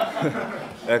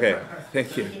 Okay,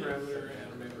 thank you.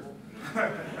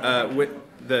 With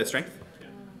the strength?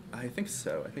 I think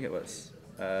so. I think it was.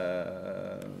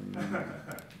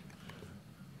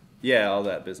 Yeah, all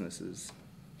that business is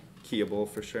keyable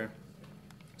for sure.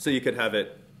 So you could have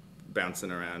it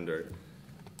bouncing around or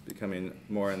becoming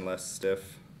more and less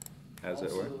stiff, as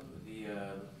it were. Also, the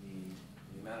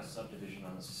amount of subdivision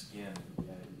on the skin,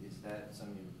 is that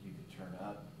something you could turn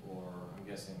up, or I'm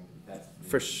guessing that's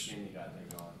the skin you got there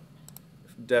going?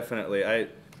 Definitely.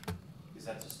 Is Is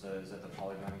that just the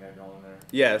polygon guy going there?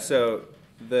 Yeah, so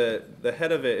the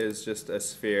head of it is just a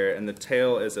sphere, and the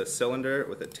tail is a cylinder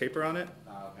with a taper on it.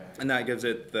 Okay. And that gives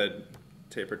it the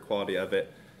tapered quality of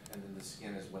it. And then the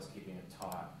skin is what's keeping it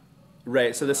taut.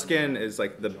 Right, so the skin is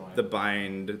like the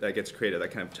bind that gets created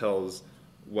that kind of tells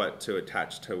what to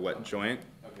attach to what joint.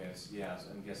 Okay, so yeah,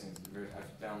 so I'm guessing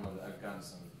I've gotten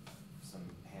some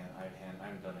I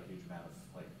haven't done a huge amount of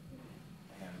like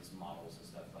hands models and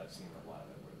stuff, but I've seen a lot of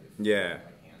it where they've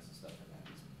like hands and stuff and have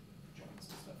these joints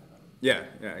and stuff in them.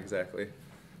 Yeah, exactly.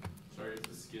 Sorry, is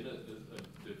the skin a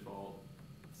default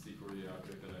C4D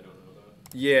object that I don't know about?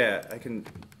 Yeah, I can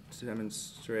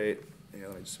demonstrate. Yeah,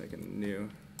 let me just make a new.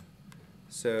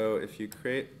 So if you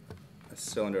create a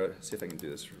cylinder, see if I can do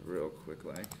this real quick,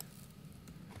 like.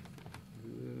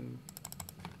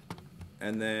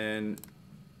 And then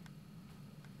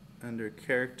under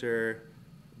character,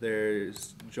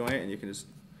 there's joint, and you can just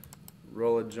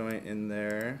roll a joint in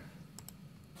there.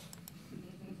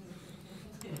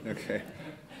 Okay,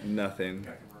 nothing.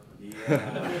 Yeah.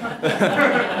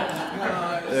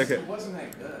 Okay. It wasn't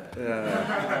that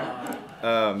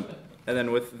good. And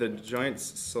then with the joints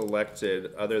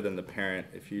selected, other than the parent,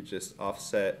 if you just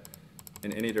offset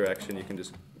in any direction, you can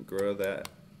just grow that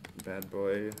bad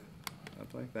boy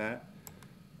up like that.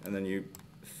 And then you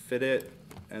fit it,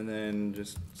 and then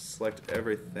just select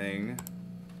everything.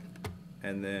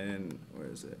 And then, where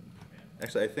is it?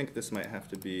 Actually, I think this might have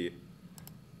to be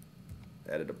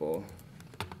editable.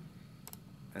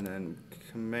 And then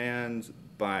command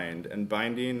bind. And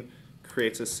binding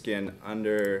creates a skin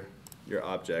under your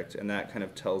object, and that kind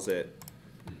of tells it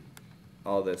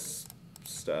all this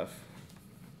stuff.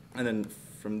 And then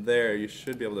from there, you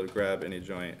should be able to grab any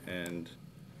joint and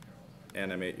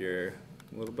animate your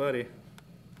little buddy.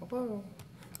 Hello.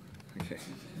 Okay.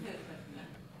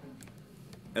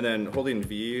 And then holding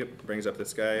V brings up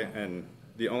this guy, and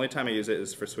the only time I use it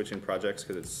is for switching projects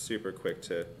because it's super quick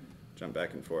to jump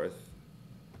back and forth.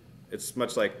 It's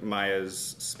much like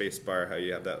Maya's spacebar, how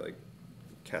you have that like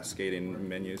cascading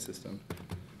menu system.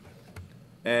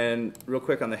 And real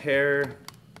quick on the hair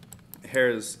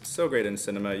is so great in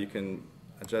cinema. You can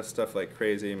adjust stuff like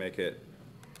crazy, make it,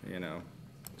 you know,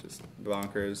 just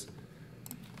bonkers.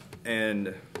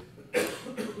 And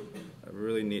a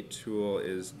really neat tool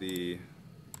is the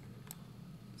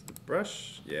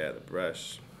brush. Yeah, the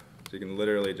brush. So you can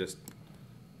literally just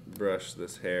brush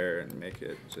this hair and make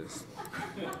it just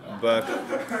buck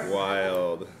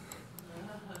wild.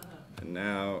 And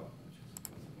now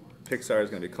Pixar is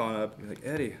going to be calling up and be like,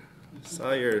 Eddie, I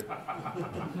saw your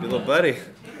little buddy.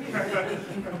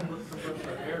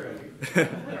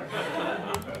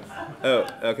 Oh,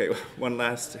 okay, one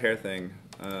last hair thing.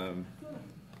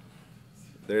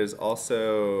 There's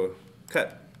also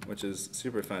cut, which is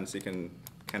super fun, so you can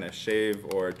kind of shave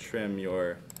or trim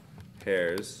your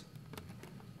hairs.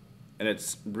 And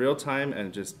it's real time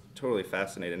and just totally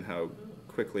fascinating how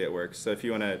quickly it works. So if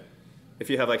you want to, if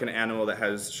you have like an animal that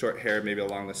has short hair maybe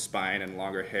along the spine and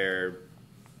longer hair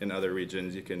in other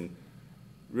regions, you can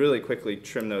really quickly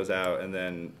trim those out, and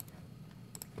then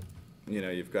you know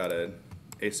you've got an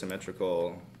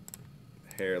asymmetrical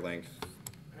hair length.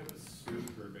 I have a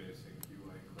super basic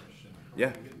UI question. Yeah.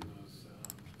 I'm getting those,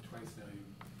 twice now you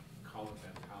call it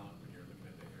that palette when you're looking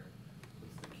at the hair.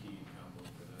 What's the key combo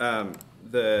for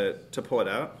that? To pull it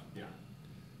out? Yeah.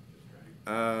 Just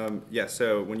drag. Yeah,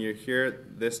 so when you hear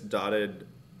this dotted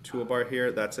toolbar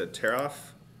here, that's a tear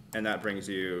off, and that brings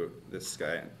you this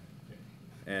guy. Okay.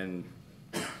 And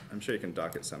I'm sure you can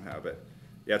dock it somehow, but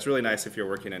yeah, it's really nice if you're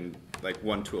working in like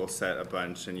one tool set a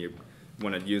bunch and you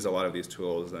want to use a lot of these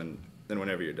tools, then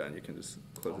whenever you're done, you can just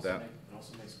close it out. It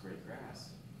also makes great grass.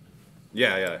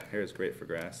 Yeah, hair is great for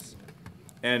grass.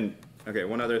 And okay,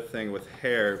 one other thing with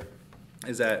hair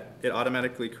is that it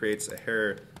automatically creates a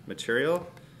hair material,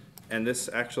 and this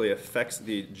actually affects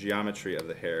the geometry of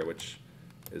the hair, which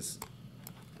is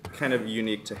kind of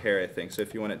unique to hair, I think. So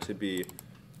if you want it to be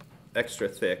extra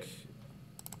thick,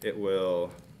 it will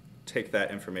take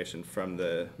that information from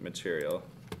the material.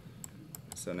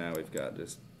 So now we've got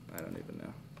just, I don't even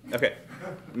know. Okay,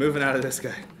 moving out of this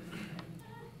guy.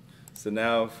 So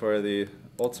now for the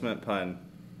ultimate pun,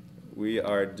 we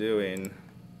are doing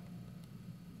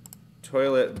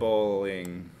toilet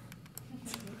bowling.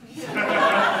 Yes.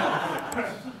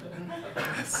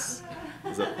 It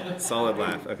was a solid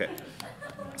laugh. Okay.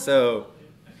 So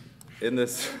in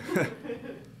this,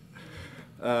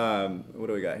 what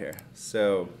do we got here?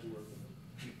 So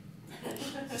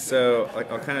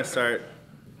I'll kind of start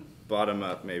bottom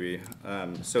up maybe.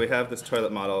 So we have this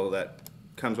toilet model that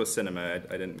comes with Cinema.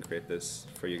 I didn't create this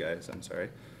for you guys, I'm sorry.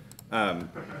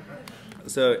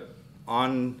 So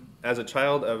on as a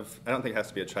child of, I don't think it has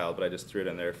to be a child, but I just threw it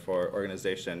in there for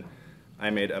organization, I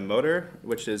made a motor,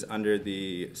 which is under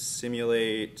the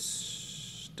Simulate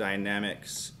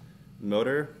Dynamics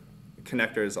motor.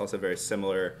 Connector is also very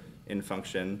similar in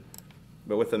function.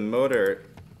 But with a motor,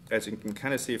 as you can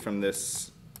kind of see from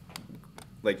this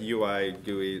like UI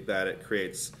GUI that it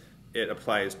creates, it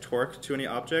applies torque to any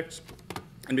object.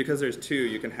 And because there's two,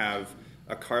 you can have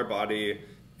a car body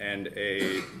and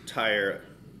a tire,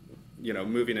 you know,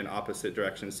 moving in opposite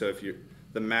directions. So if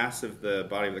the mass of the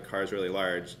body of the car is really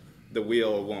large, the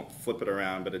wheel won't flip it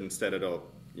around, but instead it'll,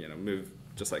 you know, move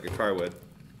just like a car would.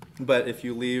 But if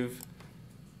you leave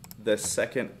the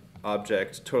second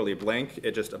object totally blank,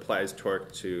 it just applies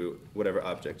torque to whatever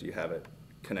object you have it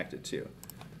connected to.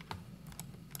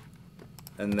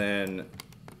 And then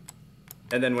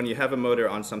when you have a motor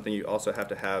on something, you also have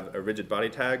to have a rigid body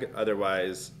tag.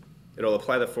 Otherwise, it'll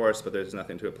apply the force, but there's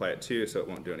nothing to apply it to, so it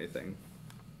won't do anything.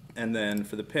 And then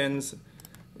for the pins,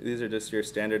 these are just your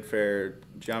standard fare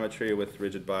geometry with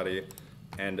rigid body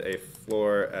and a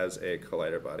floor as a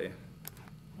collider body.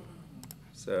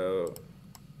 So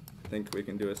I think we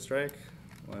can do a strike.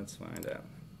 Let's find out.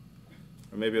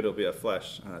 Or maybe it'll be a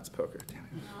flush. Oh, that's poker. Damn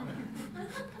it.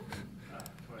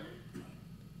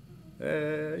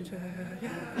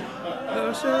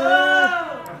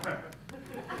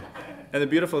 And the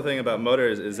beautiful thing about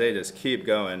motors is they just keep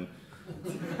going.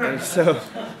 And so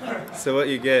what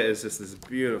you get is just this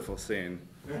beautiful scene.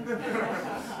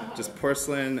 Just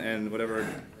porcelain and whatever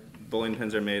bowling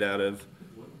pins are made out of.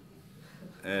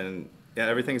 And yeah,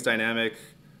 everything's dynamic.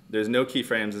 There's no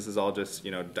keyframes. This is all just,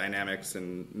 you know, dynamics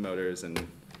and motors and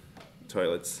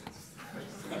toilets.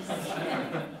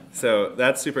 So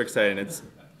that's super exciting.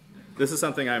 This is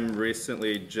something I'm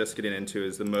recently just getting into,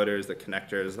 is the motors, the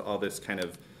connectors, all this kind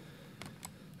of,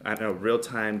 I don't know,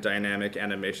 real-time dynamic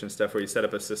animation stuff where you set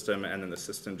up a system and then the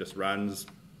system just runs.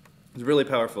 It's really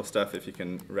powerful stuff if you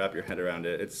can wrap your head around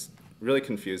it. It's really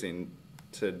confusing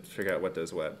to figure out what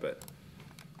does what, but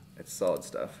it's solid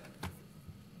stuff.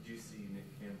 Did you see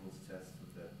Nick Campbell's test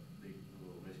with the big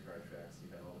little race car tracks? You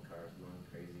got all the cars going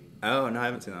crazy. Oh, no, I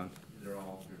haven't seen that one. They're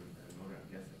all driven by a motor, I'm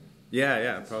guessing.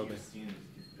 Yeah, It's probably. You've seen it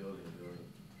building and building.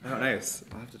 Oh, nice.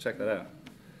 I'll have to check that out.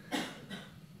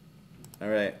 All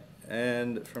right,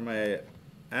 and for my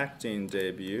acting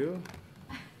debut,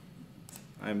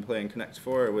 I'm playing Connect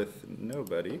 4 with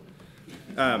nobody.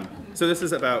 So this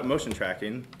is about motion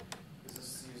tracking. Is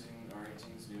this using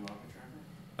R18's new object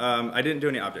tracker? I didn't do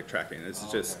any object tracking. This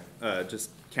is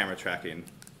just camera tracking.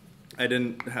 I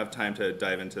didn't have time to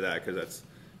dive into that because that's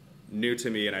new to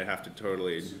me and I'd have to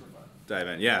totally dive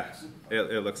in. Yeah,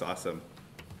 it looks awesome.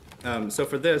 So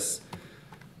for this,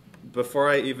 before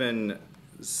I even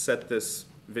set this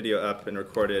video up and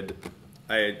recorded,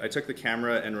 I took the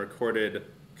camera and recorded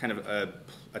kind of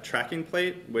a tracking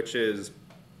plate, which is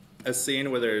a scene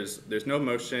where there's no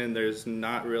motion, there's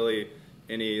not really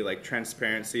any like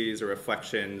transparencies or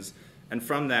reflections, and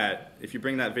from that, if you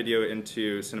bring that video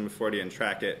into Cinema 4D and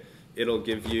track it, it'll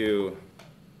give you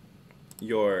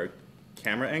your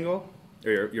camera angle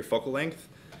or your focal length,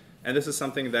 and this is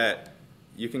something that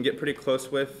you can get pretty close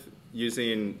with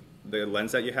using the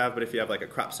lens that you have, but if you have like a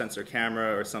crop sensor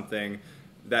camera or something,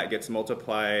 that gets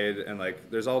multiplied, and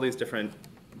like there's all these different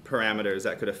parameters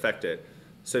that could affect it.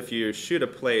 So if you shoot a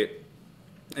plate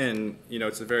and you know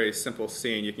it's a very simple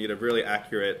scene, you can get a really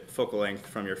accurate focal length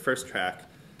from your first track,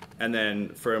 and then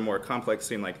for a more complex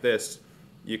scene like this,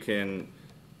 you can,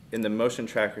 in the motion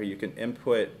tracker, you can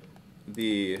input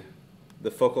the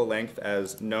focal length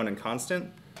as known and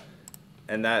constant,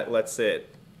 and that lets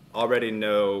it already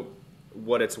know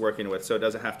what it's working with, so it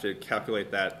doesn't have to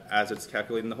calculate that as it's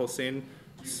calculating the whole scene.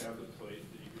 Do you have the plate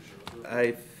that you could show us?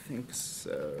 I think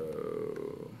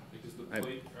so. Because the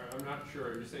plate, I'm not sure,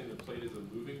 are you saying the plate is a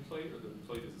moving plate or the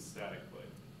plate is a static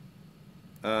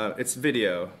plate? It's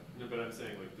video. No, but I'm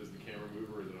saying, like, does the camera move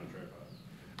or is it on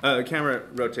tripod? The camera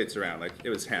rotates around, like it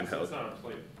was handheld. So it's not a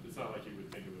plate. It's not like you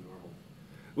would think of a normal.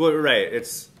 Well, right.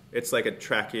 It's like a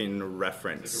tracking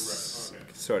reference, It's like a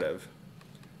okay. Sort of.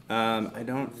 I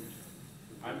don't.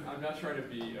 I'm not trying to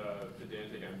be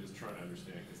pedantic. I'm just trying to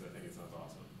understand because I think it sounds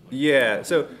awesome. Like, Yeah.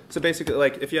 So basically,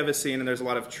 like if you have a scene and there's a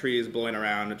lot of trees blowing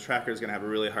around, the tracker is gonna have a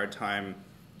really hard time,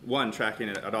 one, tracking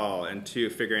it at all, and two,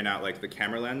 figuring out like the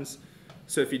camera lens.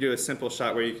 So if you do a simple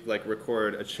shot where you like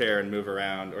record a chair and move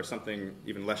around, or something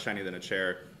even less shiny than a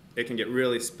chair, it can get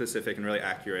really specific and really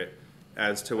accurate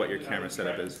as to what your camera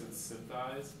setup is.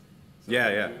 Synthesize. So Yeah,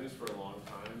 I've yeah. been doing this for a long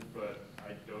time, but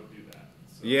I don't do that.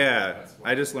 So Yeah, that's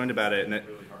why I just learned about it, and it's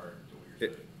really hard to what you're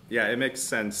saying. yeah, it makes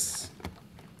sense.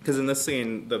 Because in this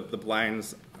scene, the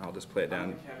blinds, I'll just play it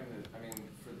down. I mean,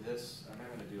 for this, I'm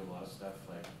having to do a lot of stuff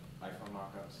like iPhone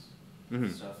mockups,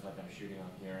 stuff like I'm shooting on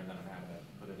here and then I'm having to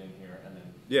put it in here and then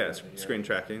yeah, put it here. screen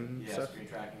tracking Yeah, stuff. screen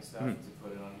tracking stuff to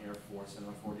put it on here for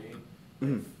Cinema 4D.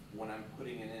 Like, when I'm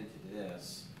putting it into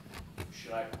this,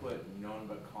 should I put known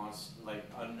but constant, like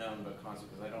unknown but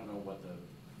constant, because I don't know what the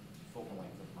focal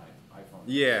length of my iPhone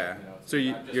is. Yeah. You know, So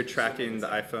I'm just you're tracking assuming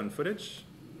the it's iPhone footage?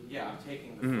 yeah, I'm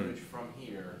taking the footage from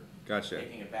here, Gotcha.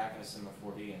 taking it back into Cinema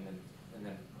 4D, and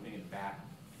then putting it back,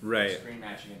 Right. screen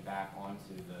matching it back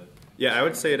onto the. Yeah, I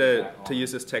would say to to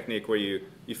use this technique where you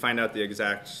find out the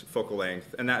exact focal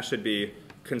length, and that should be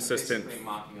consistent. Basically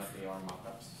mocking up AR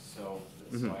mockups, so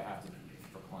I have to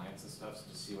for clients and stuff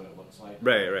to see what it looks like.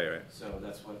 Right. So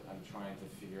that's what I'm trying to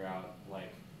figure out,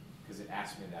 like, because it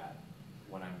asked me that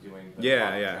when I'm doing the Yeah,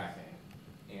 product yeah.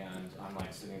 tracking, and I'm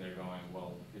like sitting there going,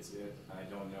 well, I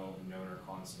don't know known or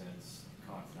constants.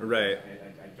 Right.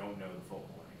 I don't know the focal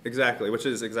length. Exactly, which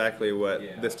is exactly what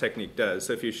Yeah. this technique does.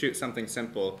 So if you shoot something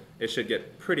simple, it should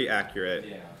get pretty accurate.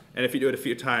 Yeah. And if you do it a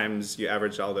few times, you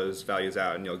average all those values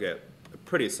out, and you'll get a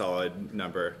pretty solid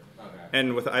number. Okay.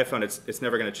 And with the iPhone, it's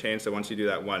never going to change. So once you do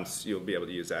that once, you'll be able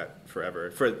to use that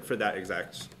forever for that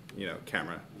exact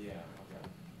camera. Yeah.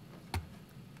 Okay.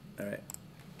 All right.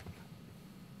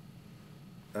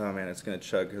 Oh man, it's going to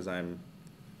chug because I'm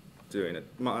doing a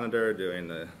monitor, doing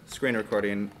the screen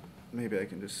recording. Maybe I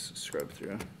can just scrub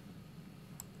through.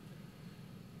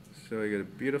 So we get a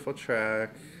beautiful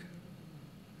track,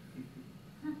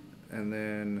 and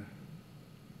then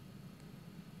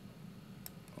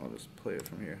I'll just play it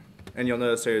from here. And you'll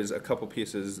notice there's a couple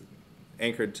pieces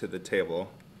anchored to the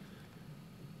table.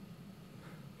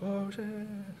 Oh shit!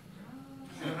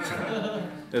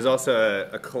 There's also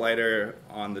a collider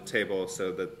on the table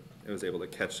so that it was able to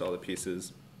catch all the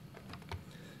pieces.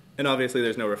 And obviously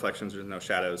there's no reflections, there's no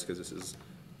shadows because this is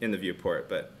in the viewport,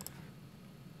 but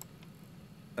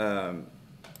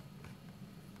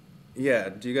yeah,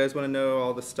 do you guys want to know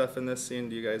all the stuff in this scene?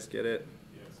 Do you guys get it?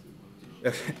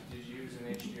 Yes. Did you use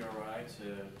an HDRI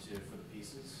for the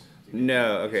pieces?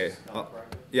 No, okay.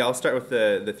 I'll start with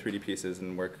the 3D pieces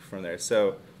and work from there.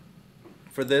 So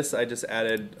for this, I just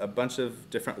added a bunch of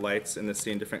different lights in the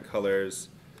scene, different colors.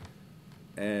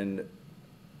 And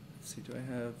let's see, do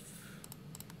I have...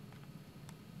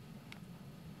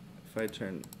 If I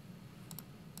turn...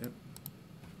 Yep.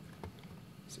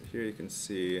 So here you can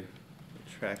see the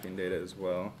tracking data as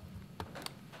well.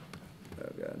 Oh,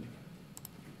 God.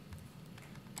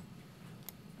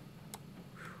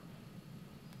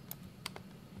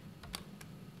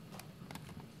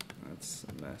 That's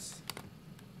a mess.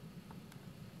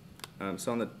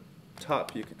 So on the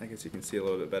top, I guess you can see a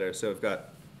little bit better. So I've got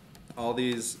all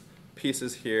these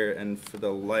pieces here, and for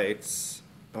the lights,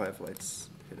 oh, I have lights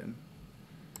hidden.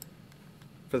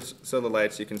 So the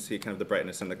lights, you can see kind of the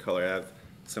brightness and the color. I have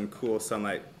some cool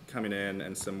sunlight coming in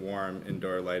and some warm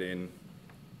indoor lighting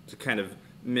to kind of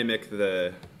mimic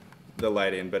the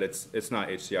lighting, but it's not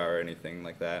HDR or anything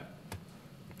like that.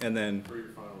 And then For your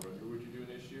final render, would you do an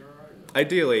HDRI? Or no?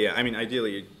 ideally, yeah, I mean,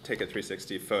 ideally you take a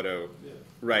 360 photo Yeah.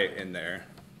 right in there.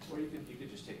 Or you could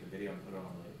just take the video and put it on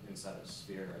the inside of a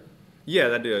sphere Yeah,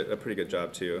 that'd do a pretty good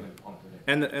job too. and pump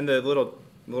it in. And the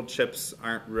little chips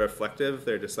aren't reflective;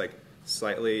 they're just like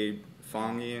slightly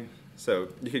fongy, so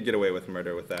you could get away with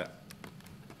murder with that.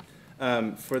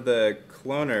 For the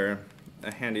cloner,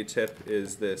 a handy tip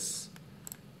is this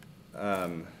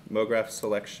MoGraph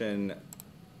selection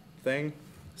thing.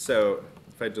 So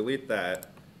if I delete that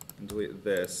and delete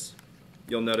this,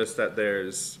 you'll notice that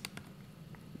there's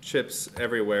chips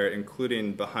everywhere,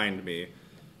 including behind me.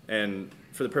 And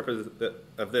for the purpose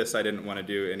of this, I didn't want to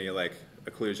do any like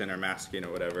occlusion or masking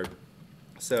or whatever.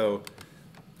 So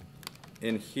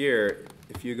in here,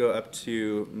 if you go up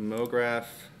to MoGraph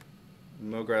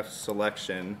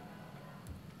selection,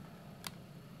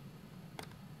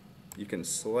 you can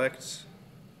select,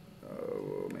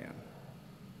 oh man,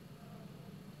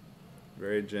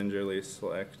 very gingerly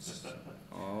select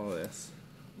all this.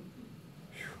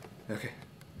 Okay,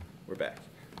 we're back.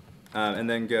 And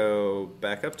then go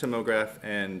back up to MoGraph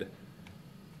and,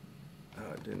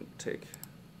 oh, it didn't take,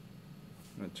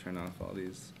 I'm going to turn off all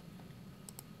these.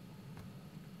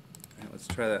 All right, let's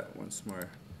try that once more.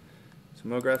 So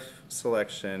MoGraph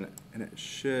selection, and it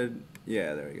should,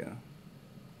 yeah, there we go.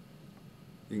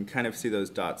 You can kind of see those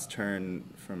dots turn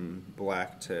from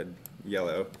black to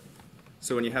yellow.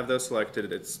 So when you have those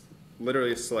selected, it's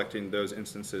literally selecting those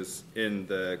instances in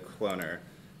the cloner.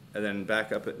 And then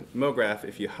back up at MoGraph,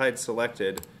 if you hide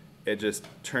selected, it just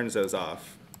turns those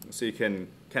off. So you can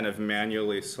kind of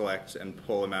manually select and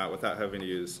pull them out without having to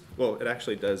use, well, it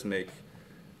actually does make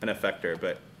an effector,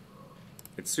 but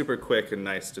it's super quick and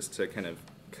nice just to kind of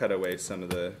cut away some of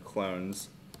the clones.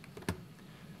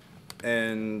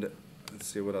 And let's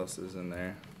see what else is in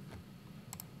there.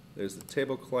 There's the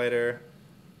table collider,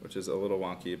 which is a little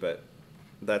wonky, but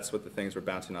that's what the things were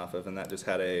bouncing off of, and that just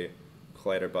had a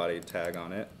collider body tag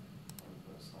on it.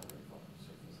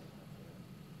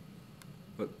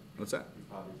 What's that? You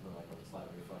probably put like a slider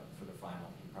reflect for the final.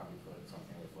 You probably put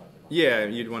something reflective. Yeah,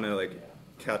 you'd want to like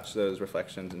catch those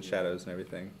reflections and shadows and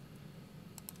everything.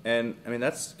 And I mean,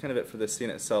 that's kind of it for the scene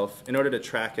itself. In order to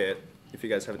track it, if you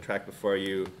guys haven't tracked before,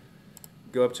 you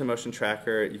go up to motion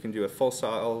tracker. You can do a full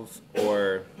solve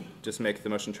or just make the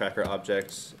motion tracker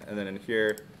object, and then in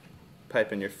here,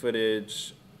 pipe in your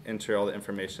footage, enter all the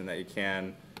information that you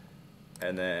can,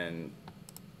 and then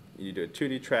you do a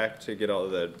 2D track to get all of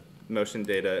the motion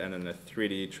data, and then a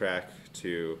 3D track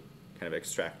to kind of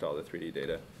extract all the 3D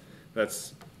data.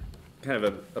 That's kind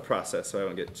of a process, so I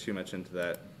won't get too much into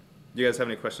that. Do you guys have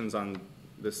any questions on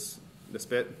this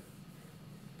bit?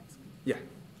 Yeah.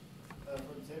 For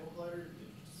the table collider,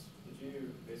 did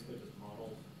you basically just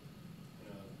model,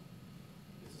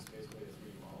 is this basically a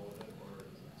 3D model of it, or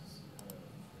is it just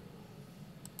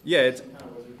kind of, some kind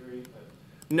of wizardry?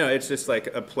 No, it's just like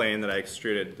a plane that I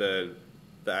extruded the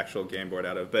actual game board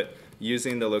out of. But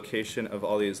using the location of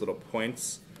all these little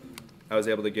points, I was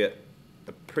able to get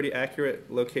a pretty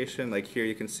accurate location. Like here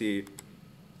you can see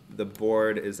the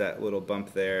board is that little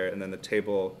bump there, and then the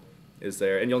table is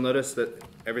there. And you'll notice that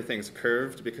everything's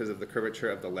curved because of the curvature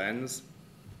of the lens.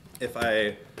 If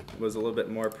I was a little bit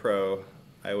more pro,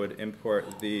 I would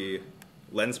import the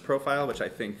lens profile, which I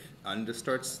think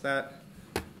undistorts that,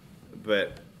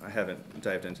 but I haven't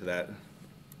dived into that.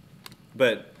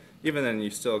 But even then, you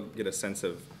still get a sense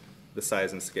of the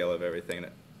size and scale of everything, and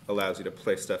it allows you to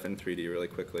place stuff in 3D really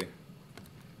quickly.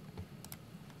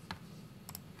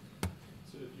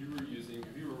 So if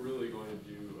you were really going to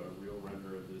do a real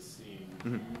render of this scene,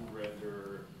 do you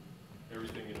render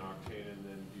everything in Octane and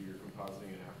then do your compositing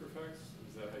in After Effects?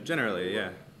 Is that how you Generally, yeah.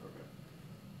 Okay.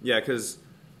 Yeah, because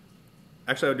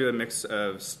actually I would do a mix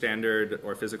of standard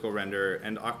or physical render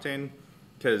and Octane,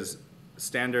 because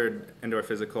standard and or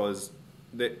physical is,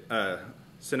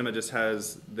 Cinema just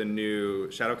has the new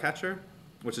shadow catcher,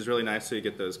 which is really nice, so you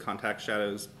get those contact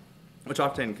shadows, which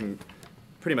Octane can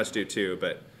pretty much do too,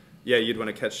 but yeah, you'd want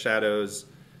to catch shadows,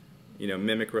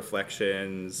 mimic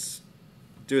reflections,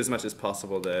 do as much as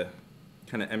possible to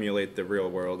kind of emulate the real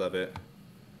world of it,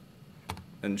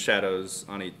 and shadows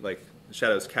on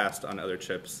shadows cast on other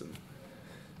chips and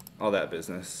all that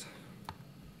business.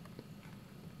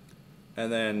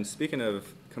 And then speaking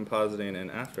of compositing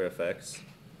in After Effects,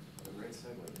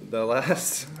 the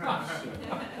last,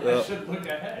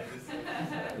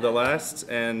 the last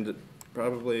and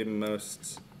probably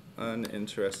most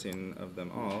uninteresting of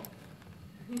them all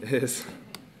is,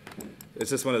 it's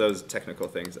just one of those technical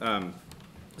things.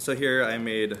 So here I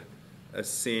made a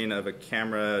scene of a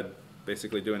camera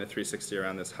basically doing a 360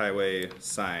 around this highway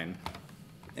sign.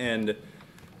 And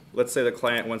let's say the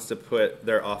client wants to put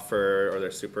their offer or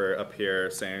their super up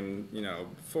here saying,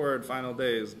 Ford final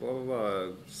days, blah, blah, blah.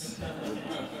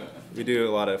 We do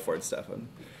a lot of Ford stuff, and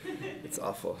it's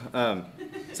awful.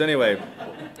 So anyway,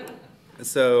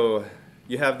 so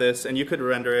you have this, and you could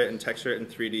render it and texture it in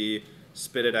 3D,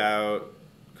 spit it out,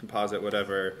 composite,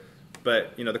 whatever.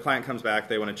 But the client comes back,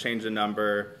 they want to change the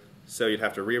number, so you'd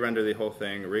have to re-render the whole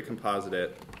thing, recomposite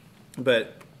it.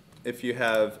 But if you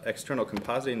have external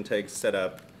compositing tags set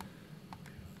up,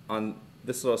 on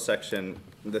this little section,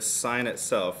 the sign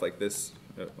itself, like this,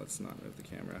 let's not move the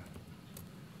camera.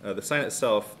 The sign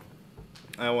itself,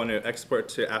 I want to export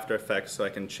to After Effects so I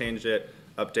can change it,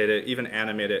 update it, even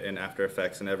animate it in After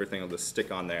Effects, and everything will just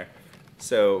stick on there.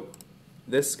 So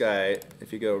this guy,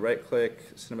 if you go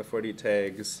right-click, Cinema 4D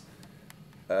tags,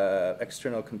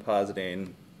 external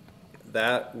compositing,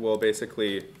 that will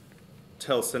basically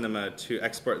tell Cinema to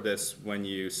export this when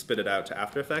you spit it out to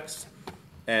After Effects.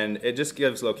 And it just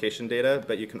gives location data,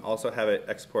 but you can also have it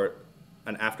export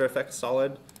an After Effects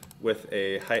solid with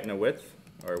a height and a width,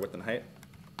 or width and height.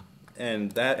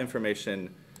 And that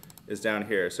information is down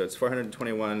here. So it's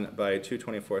 421 by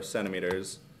 224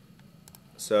 centimeters.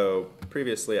 So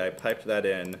previously I piped that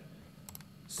in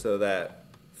so that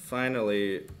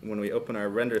finally when we open our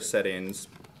render settings,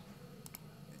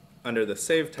 under the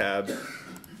Save tab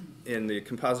in the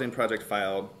compositing project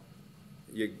file,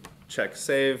 you check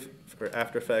Save for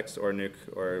After Effects or Nuke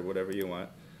or whatever you want.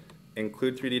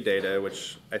 Include 3D data,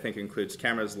 which I think includes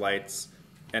cameras, lights,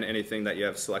 and anything that you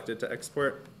have selected to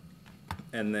export.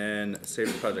 And then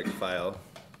save the project file.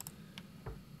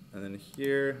 And then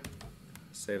here,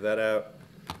 save that out.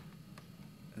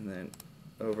 And then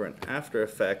over in After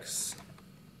Effects,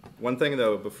 one thing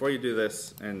though, before you do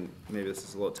this, and maybe this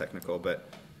is a little technical, but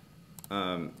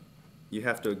you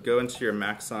have to go into your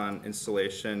Maxon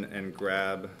installation and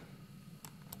grab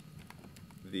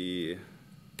the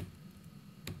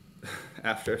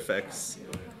After Effects.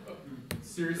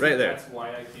 Seriously, right there. That's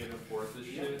why I can't import this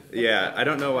shit? Yeah, I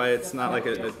don't know why it's not like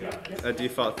a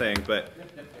default thing, but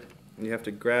you have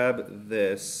to grab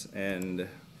this, and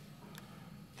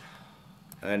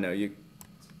I don't know,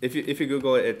 if you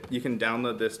Google it, you can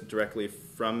download this directly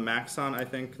from Maxon, I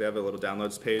think. They have a little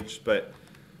downloads page, but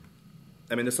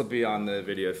I mean, this will be on the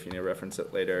video if you need to reference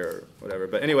it later or whatever.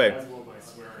 But anyway, As will my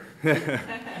swearing.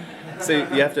 so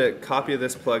you have to copy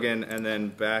this plugin and then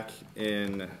back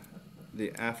in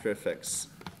the After Effects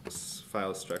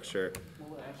file structure.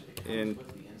 Well, actually, it comes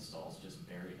with the installs just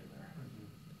buried in there.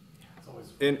 Yeah, it's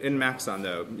always In Maxon,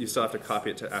 though, you still have to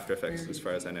copy it to After Effects, as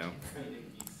far as I know.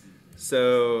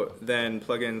 So then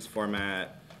plugins,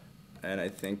 format, and I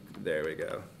think there we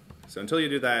go. So until you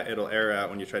do that, it'll error out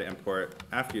when you try to import.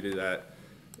 After you do that,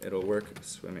 it'll work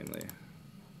swimmingly.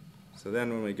 So then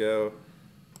when we go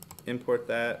import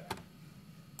that,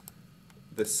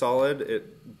 the solid,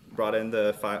 it brought in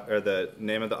the file, or the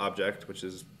name of the object, which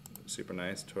is super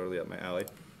nice, totally up my alley.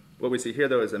 What we see here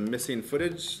though is a missing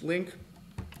footage link.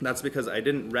 That's because I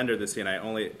didn't render the scene, I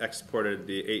only exported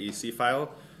the AEC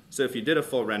file. So if you did a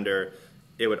full render,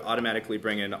 it would automatically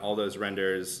bring in all those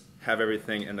renders, have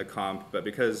everything in the comp, but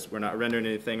because we're not rendering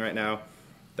anything right now,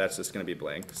 that's just going to be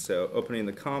blank. So opening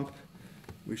the comp,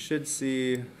 we should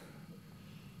see,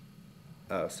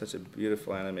 oh, such a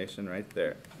beautiful animation right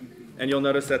there. And you'll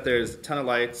notice that there's a ton of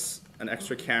lights, an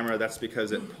extra camera. That's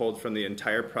because it pulled from the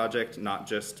entire project, not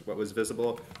just what was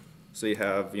visible. So you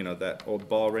have, you know, that old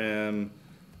ball rim,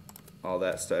 all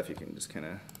that stuff. You can just kind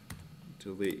of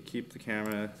delete, keep the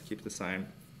camera, keep the sign.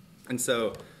 And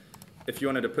so if you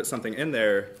wanted to put something in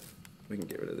there, we can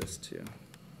get rid of this too.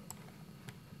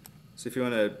 So if you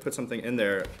want to put something in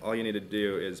there, all you need to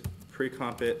do is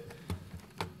pre-comp it,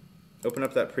 open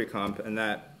up that pre-comp, and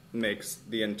that makes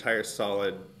the entire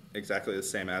solid exactly the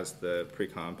same as the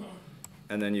pre-comp.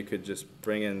 And then you could just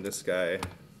bring in this guy,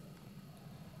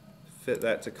 fit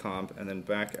that to comp, and then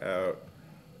back out.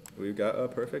 We've got a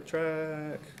perfect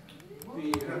track.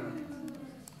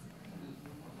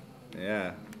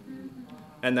 Yeah.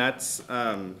 And that's,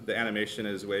 the animation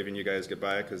is waving you guys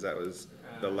goodbye because that was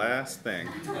the last thing.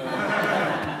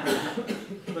 But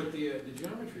the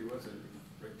geometry wasn't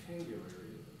rectangular.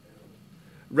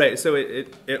 Right, so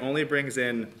it only brings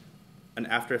in an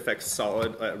After Effects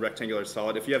solid, rectangular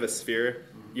solid. If you have a sphere,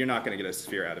 you're not going to get a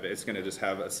sphere out of it. It's going to just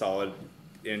have a solid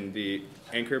in the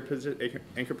anchor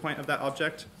point of that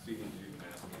object. So you can do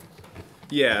masking.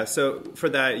 Yeah, so for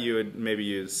that you would maybe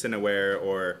use Cineware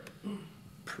or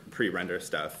pre-render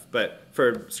stuff. But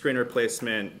for screen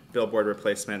replacement, billboard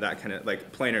replacement, that kind of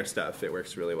like planar stuff, it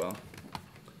works really well.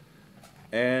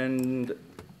 And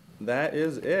that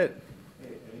is it. Hey,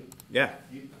 Eddie, Yeah.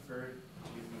 do you prefer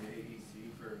using the AEC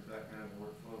for that kind of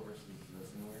workflow versus the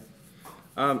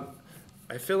Cineware?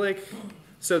 I feel like,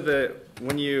 so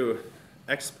when you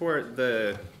export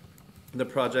the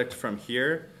project from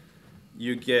here,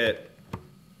 you get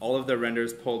all of the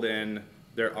renders pulled in.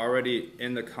 They're already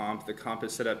in the comp. The comp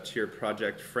is set up to your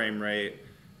project frame rate.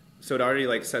 So it already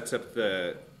like sets up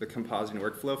the compositing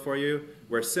workflow for you.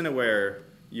 Where Cineware,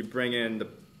 you bring in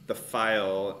the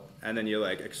file and then you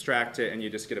like extract it and you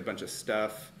just get a bunch of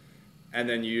stuff. And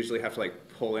then you usually have to like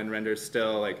pull in renders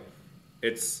still. Like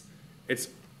it's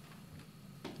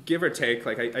give or take.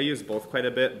 Like I use both quite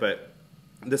a bit, but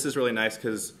this is really nice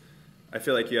because I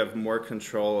feel like you have more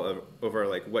control over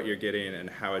like what you're getting and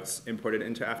how it's imported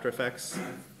into After Effects.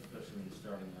 Especially when you're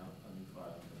starting out a new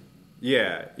file.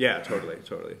 Yeah,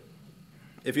 totally.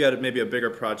 If you had maybe a bigger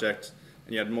project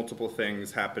and you had multiple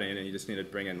things happening and you just needed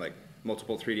to bring in like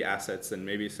multiple 3D assets, then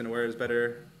maybe Cineware is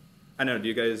better. I don't know, do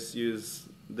you guys use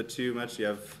the two much? Do you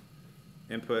have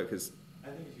input? Because I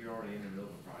think if you're already in the middle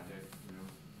of a project, you know,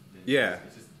 then yeah,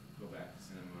 it's just go back to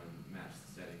Cinema and match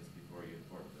the settings before you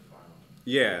import the file.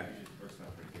 yeah. Usually it works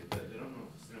out pretty good. But I don't know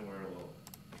if Cineware will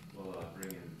bring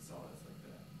in solids like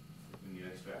that when you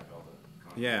extract all the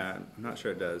content. Yeah, I'm not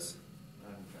sure it does. I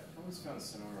haven't tried. I always found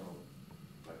Cineware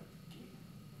like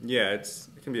Yeah, it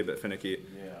can be a bit finicky.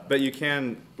 yeah. But you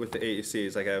can, with the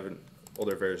AECs, like I have an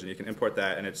older version, you can import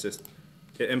that and it's just,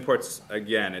 it imports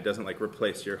again, it doesn't like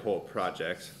replace your whole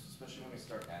project. Especially when we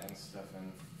start adding stuff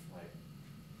in like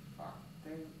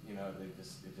Octane, you know, it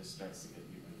just starts to get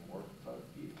even more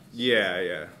buggy.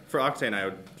 Yeah. for Octane, I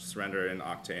would just render in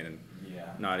Octane and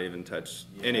Yeah. not even touch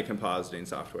any compositing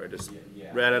software. Just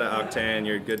Yeah. right out of Octane,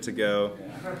 you're good to go.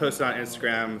 Yeah. Post it on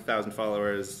Instagram, 1,000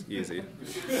 followers, easy.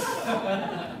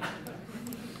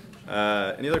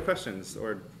 Any other questions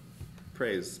or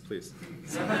praise, please?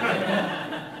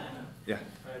 Yeah.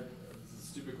 This is a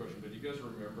stupid question, but do you guys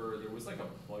remember there was like a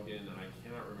plugin, and I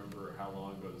cannot remember how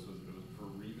long ago this was. But it was for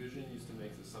Revision. Used to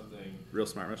make this something. Real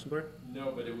Smart Motion Blur?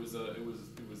 No, but it was the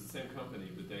same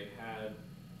company, but they had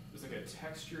it was like a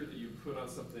texture that you put on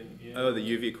something in. Oh, the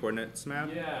UV coordinates map?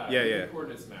 Yeah. Yeah, UV yeah.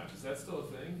 coordinates map. Is that still a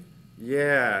thing?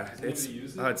 Yeah. Does anybody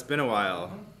use it? It's been a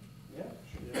while. Yeah,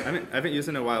 I haven't used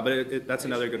it in a while, but that's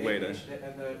another good way to. And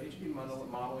the HB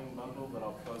modeling bundle that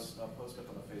I'll post up on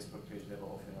the Facebook page. They have a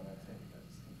whole thing on that thing.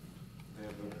 They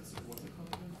have What's it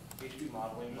called again? HB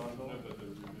modeling bundle. No, but the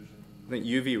Revision. I think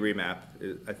UV remap.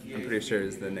 I'm pretty sure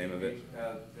is the name of it.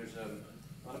 There's a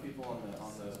lot of people on the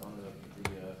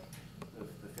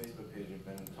Facebook page have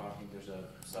been talking. There's a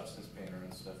substance painter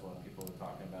and stuff. A lot of people are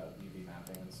talking about UV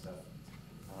mapping and stuff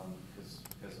because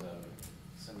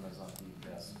cinema's not the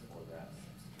best for that.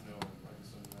 No, I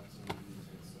just don't have some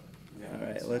using stuff. Yeah, All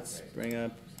right, it's let's not great. bring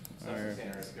up our. Substance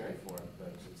painter is great for it,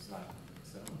 but it's not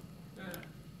cinema.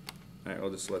 All right,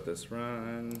 we'll just let this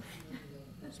run.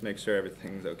 Just make sure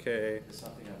everything's okay. It's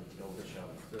something I would build a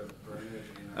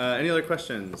show. Any other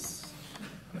questions?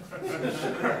 I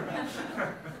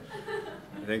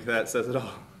think that says it all.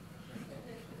 All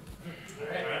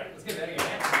right, let's get Eddy.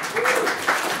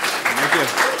 Thank you.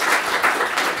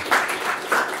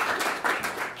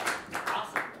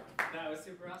 Awesome. That was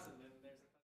super awesome.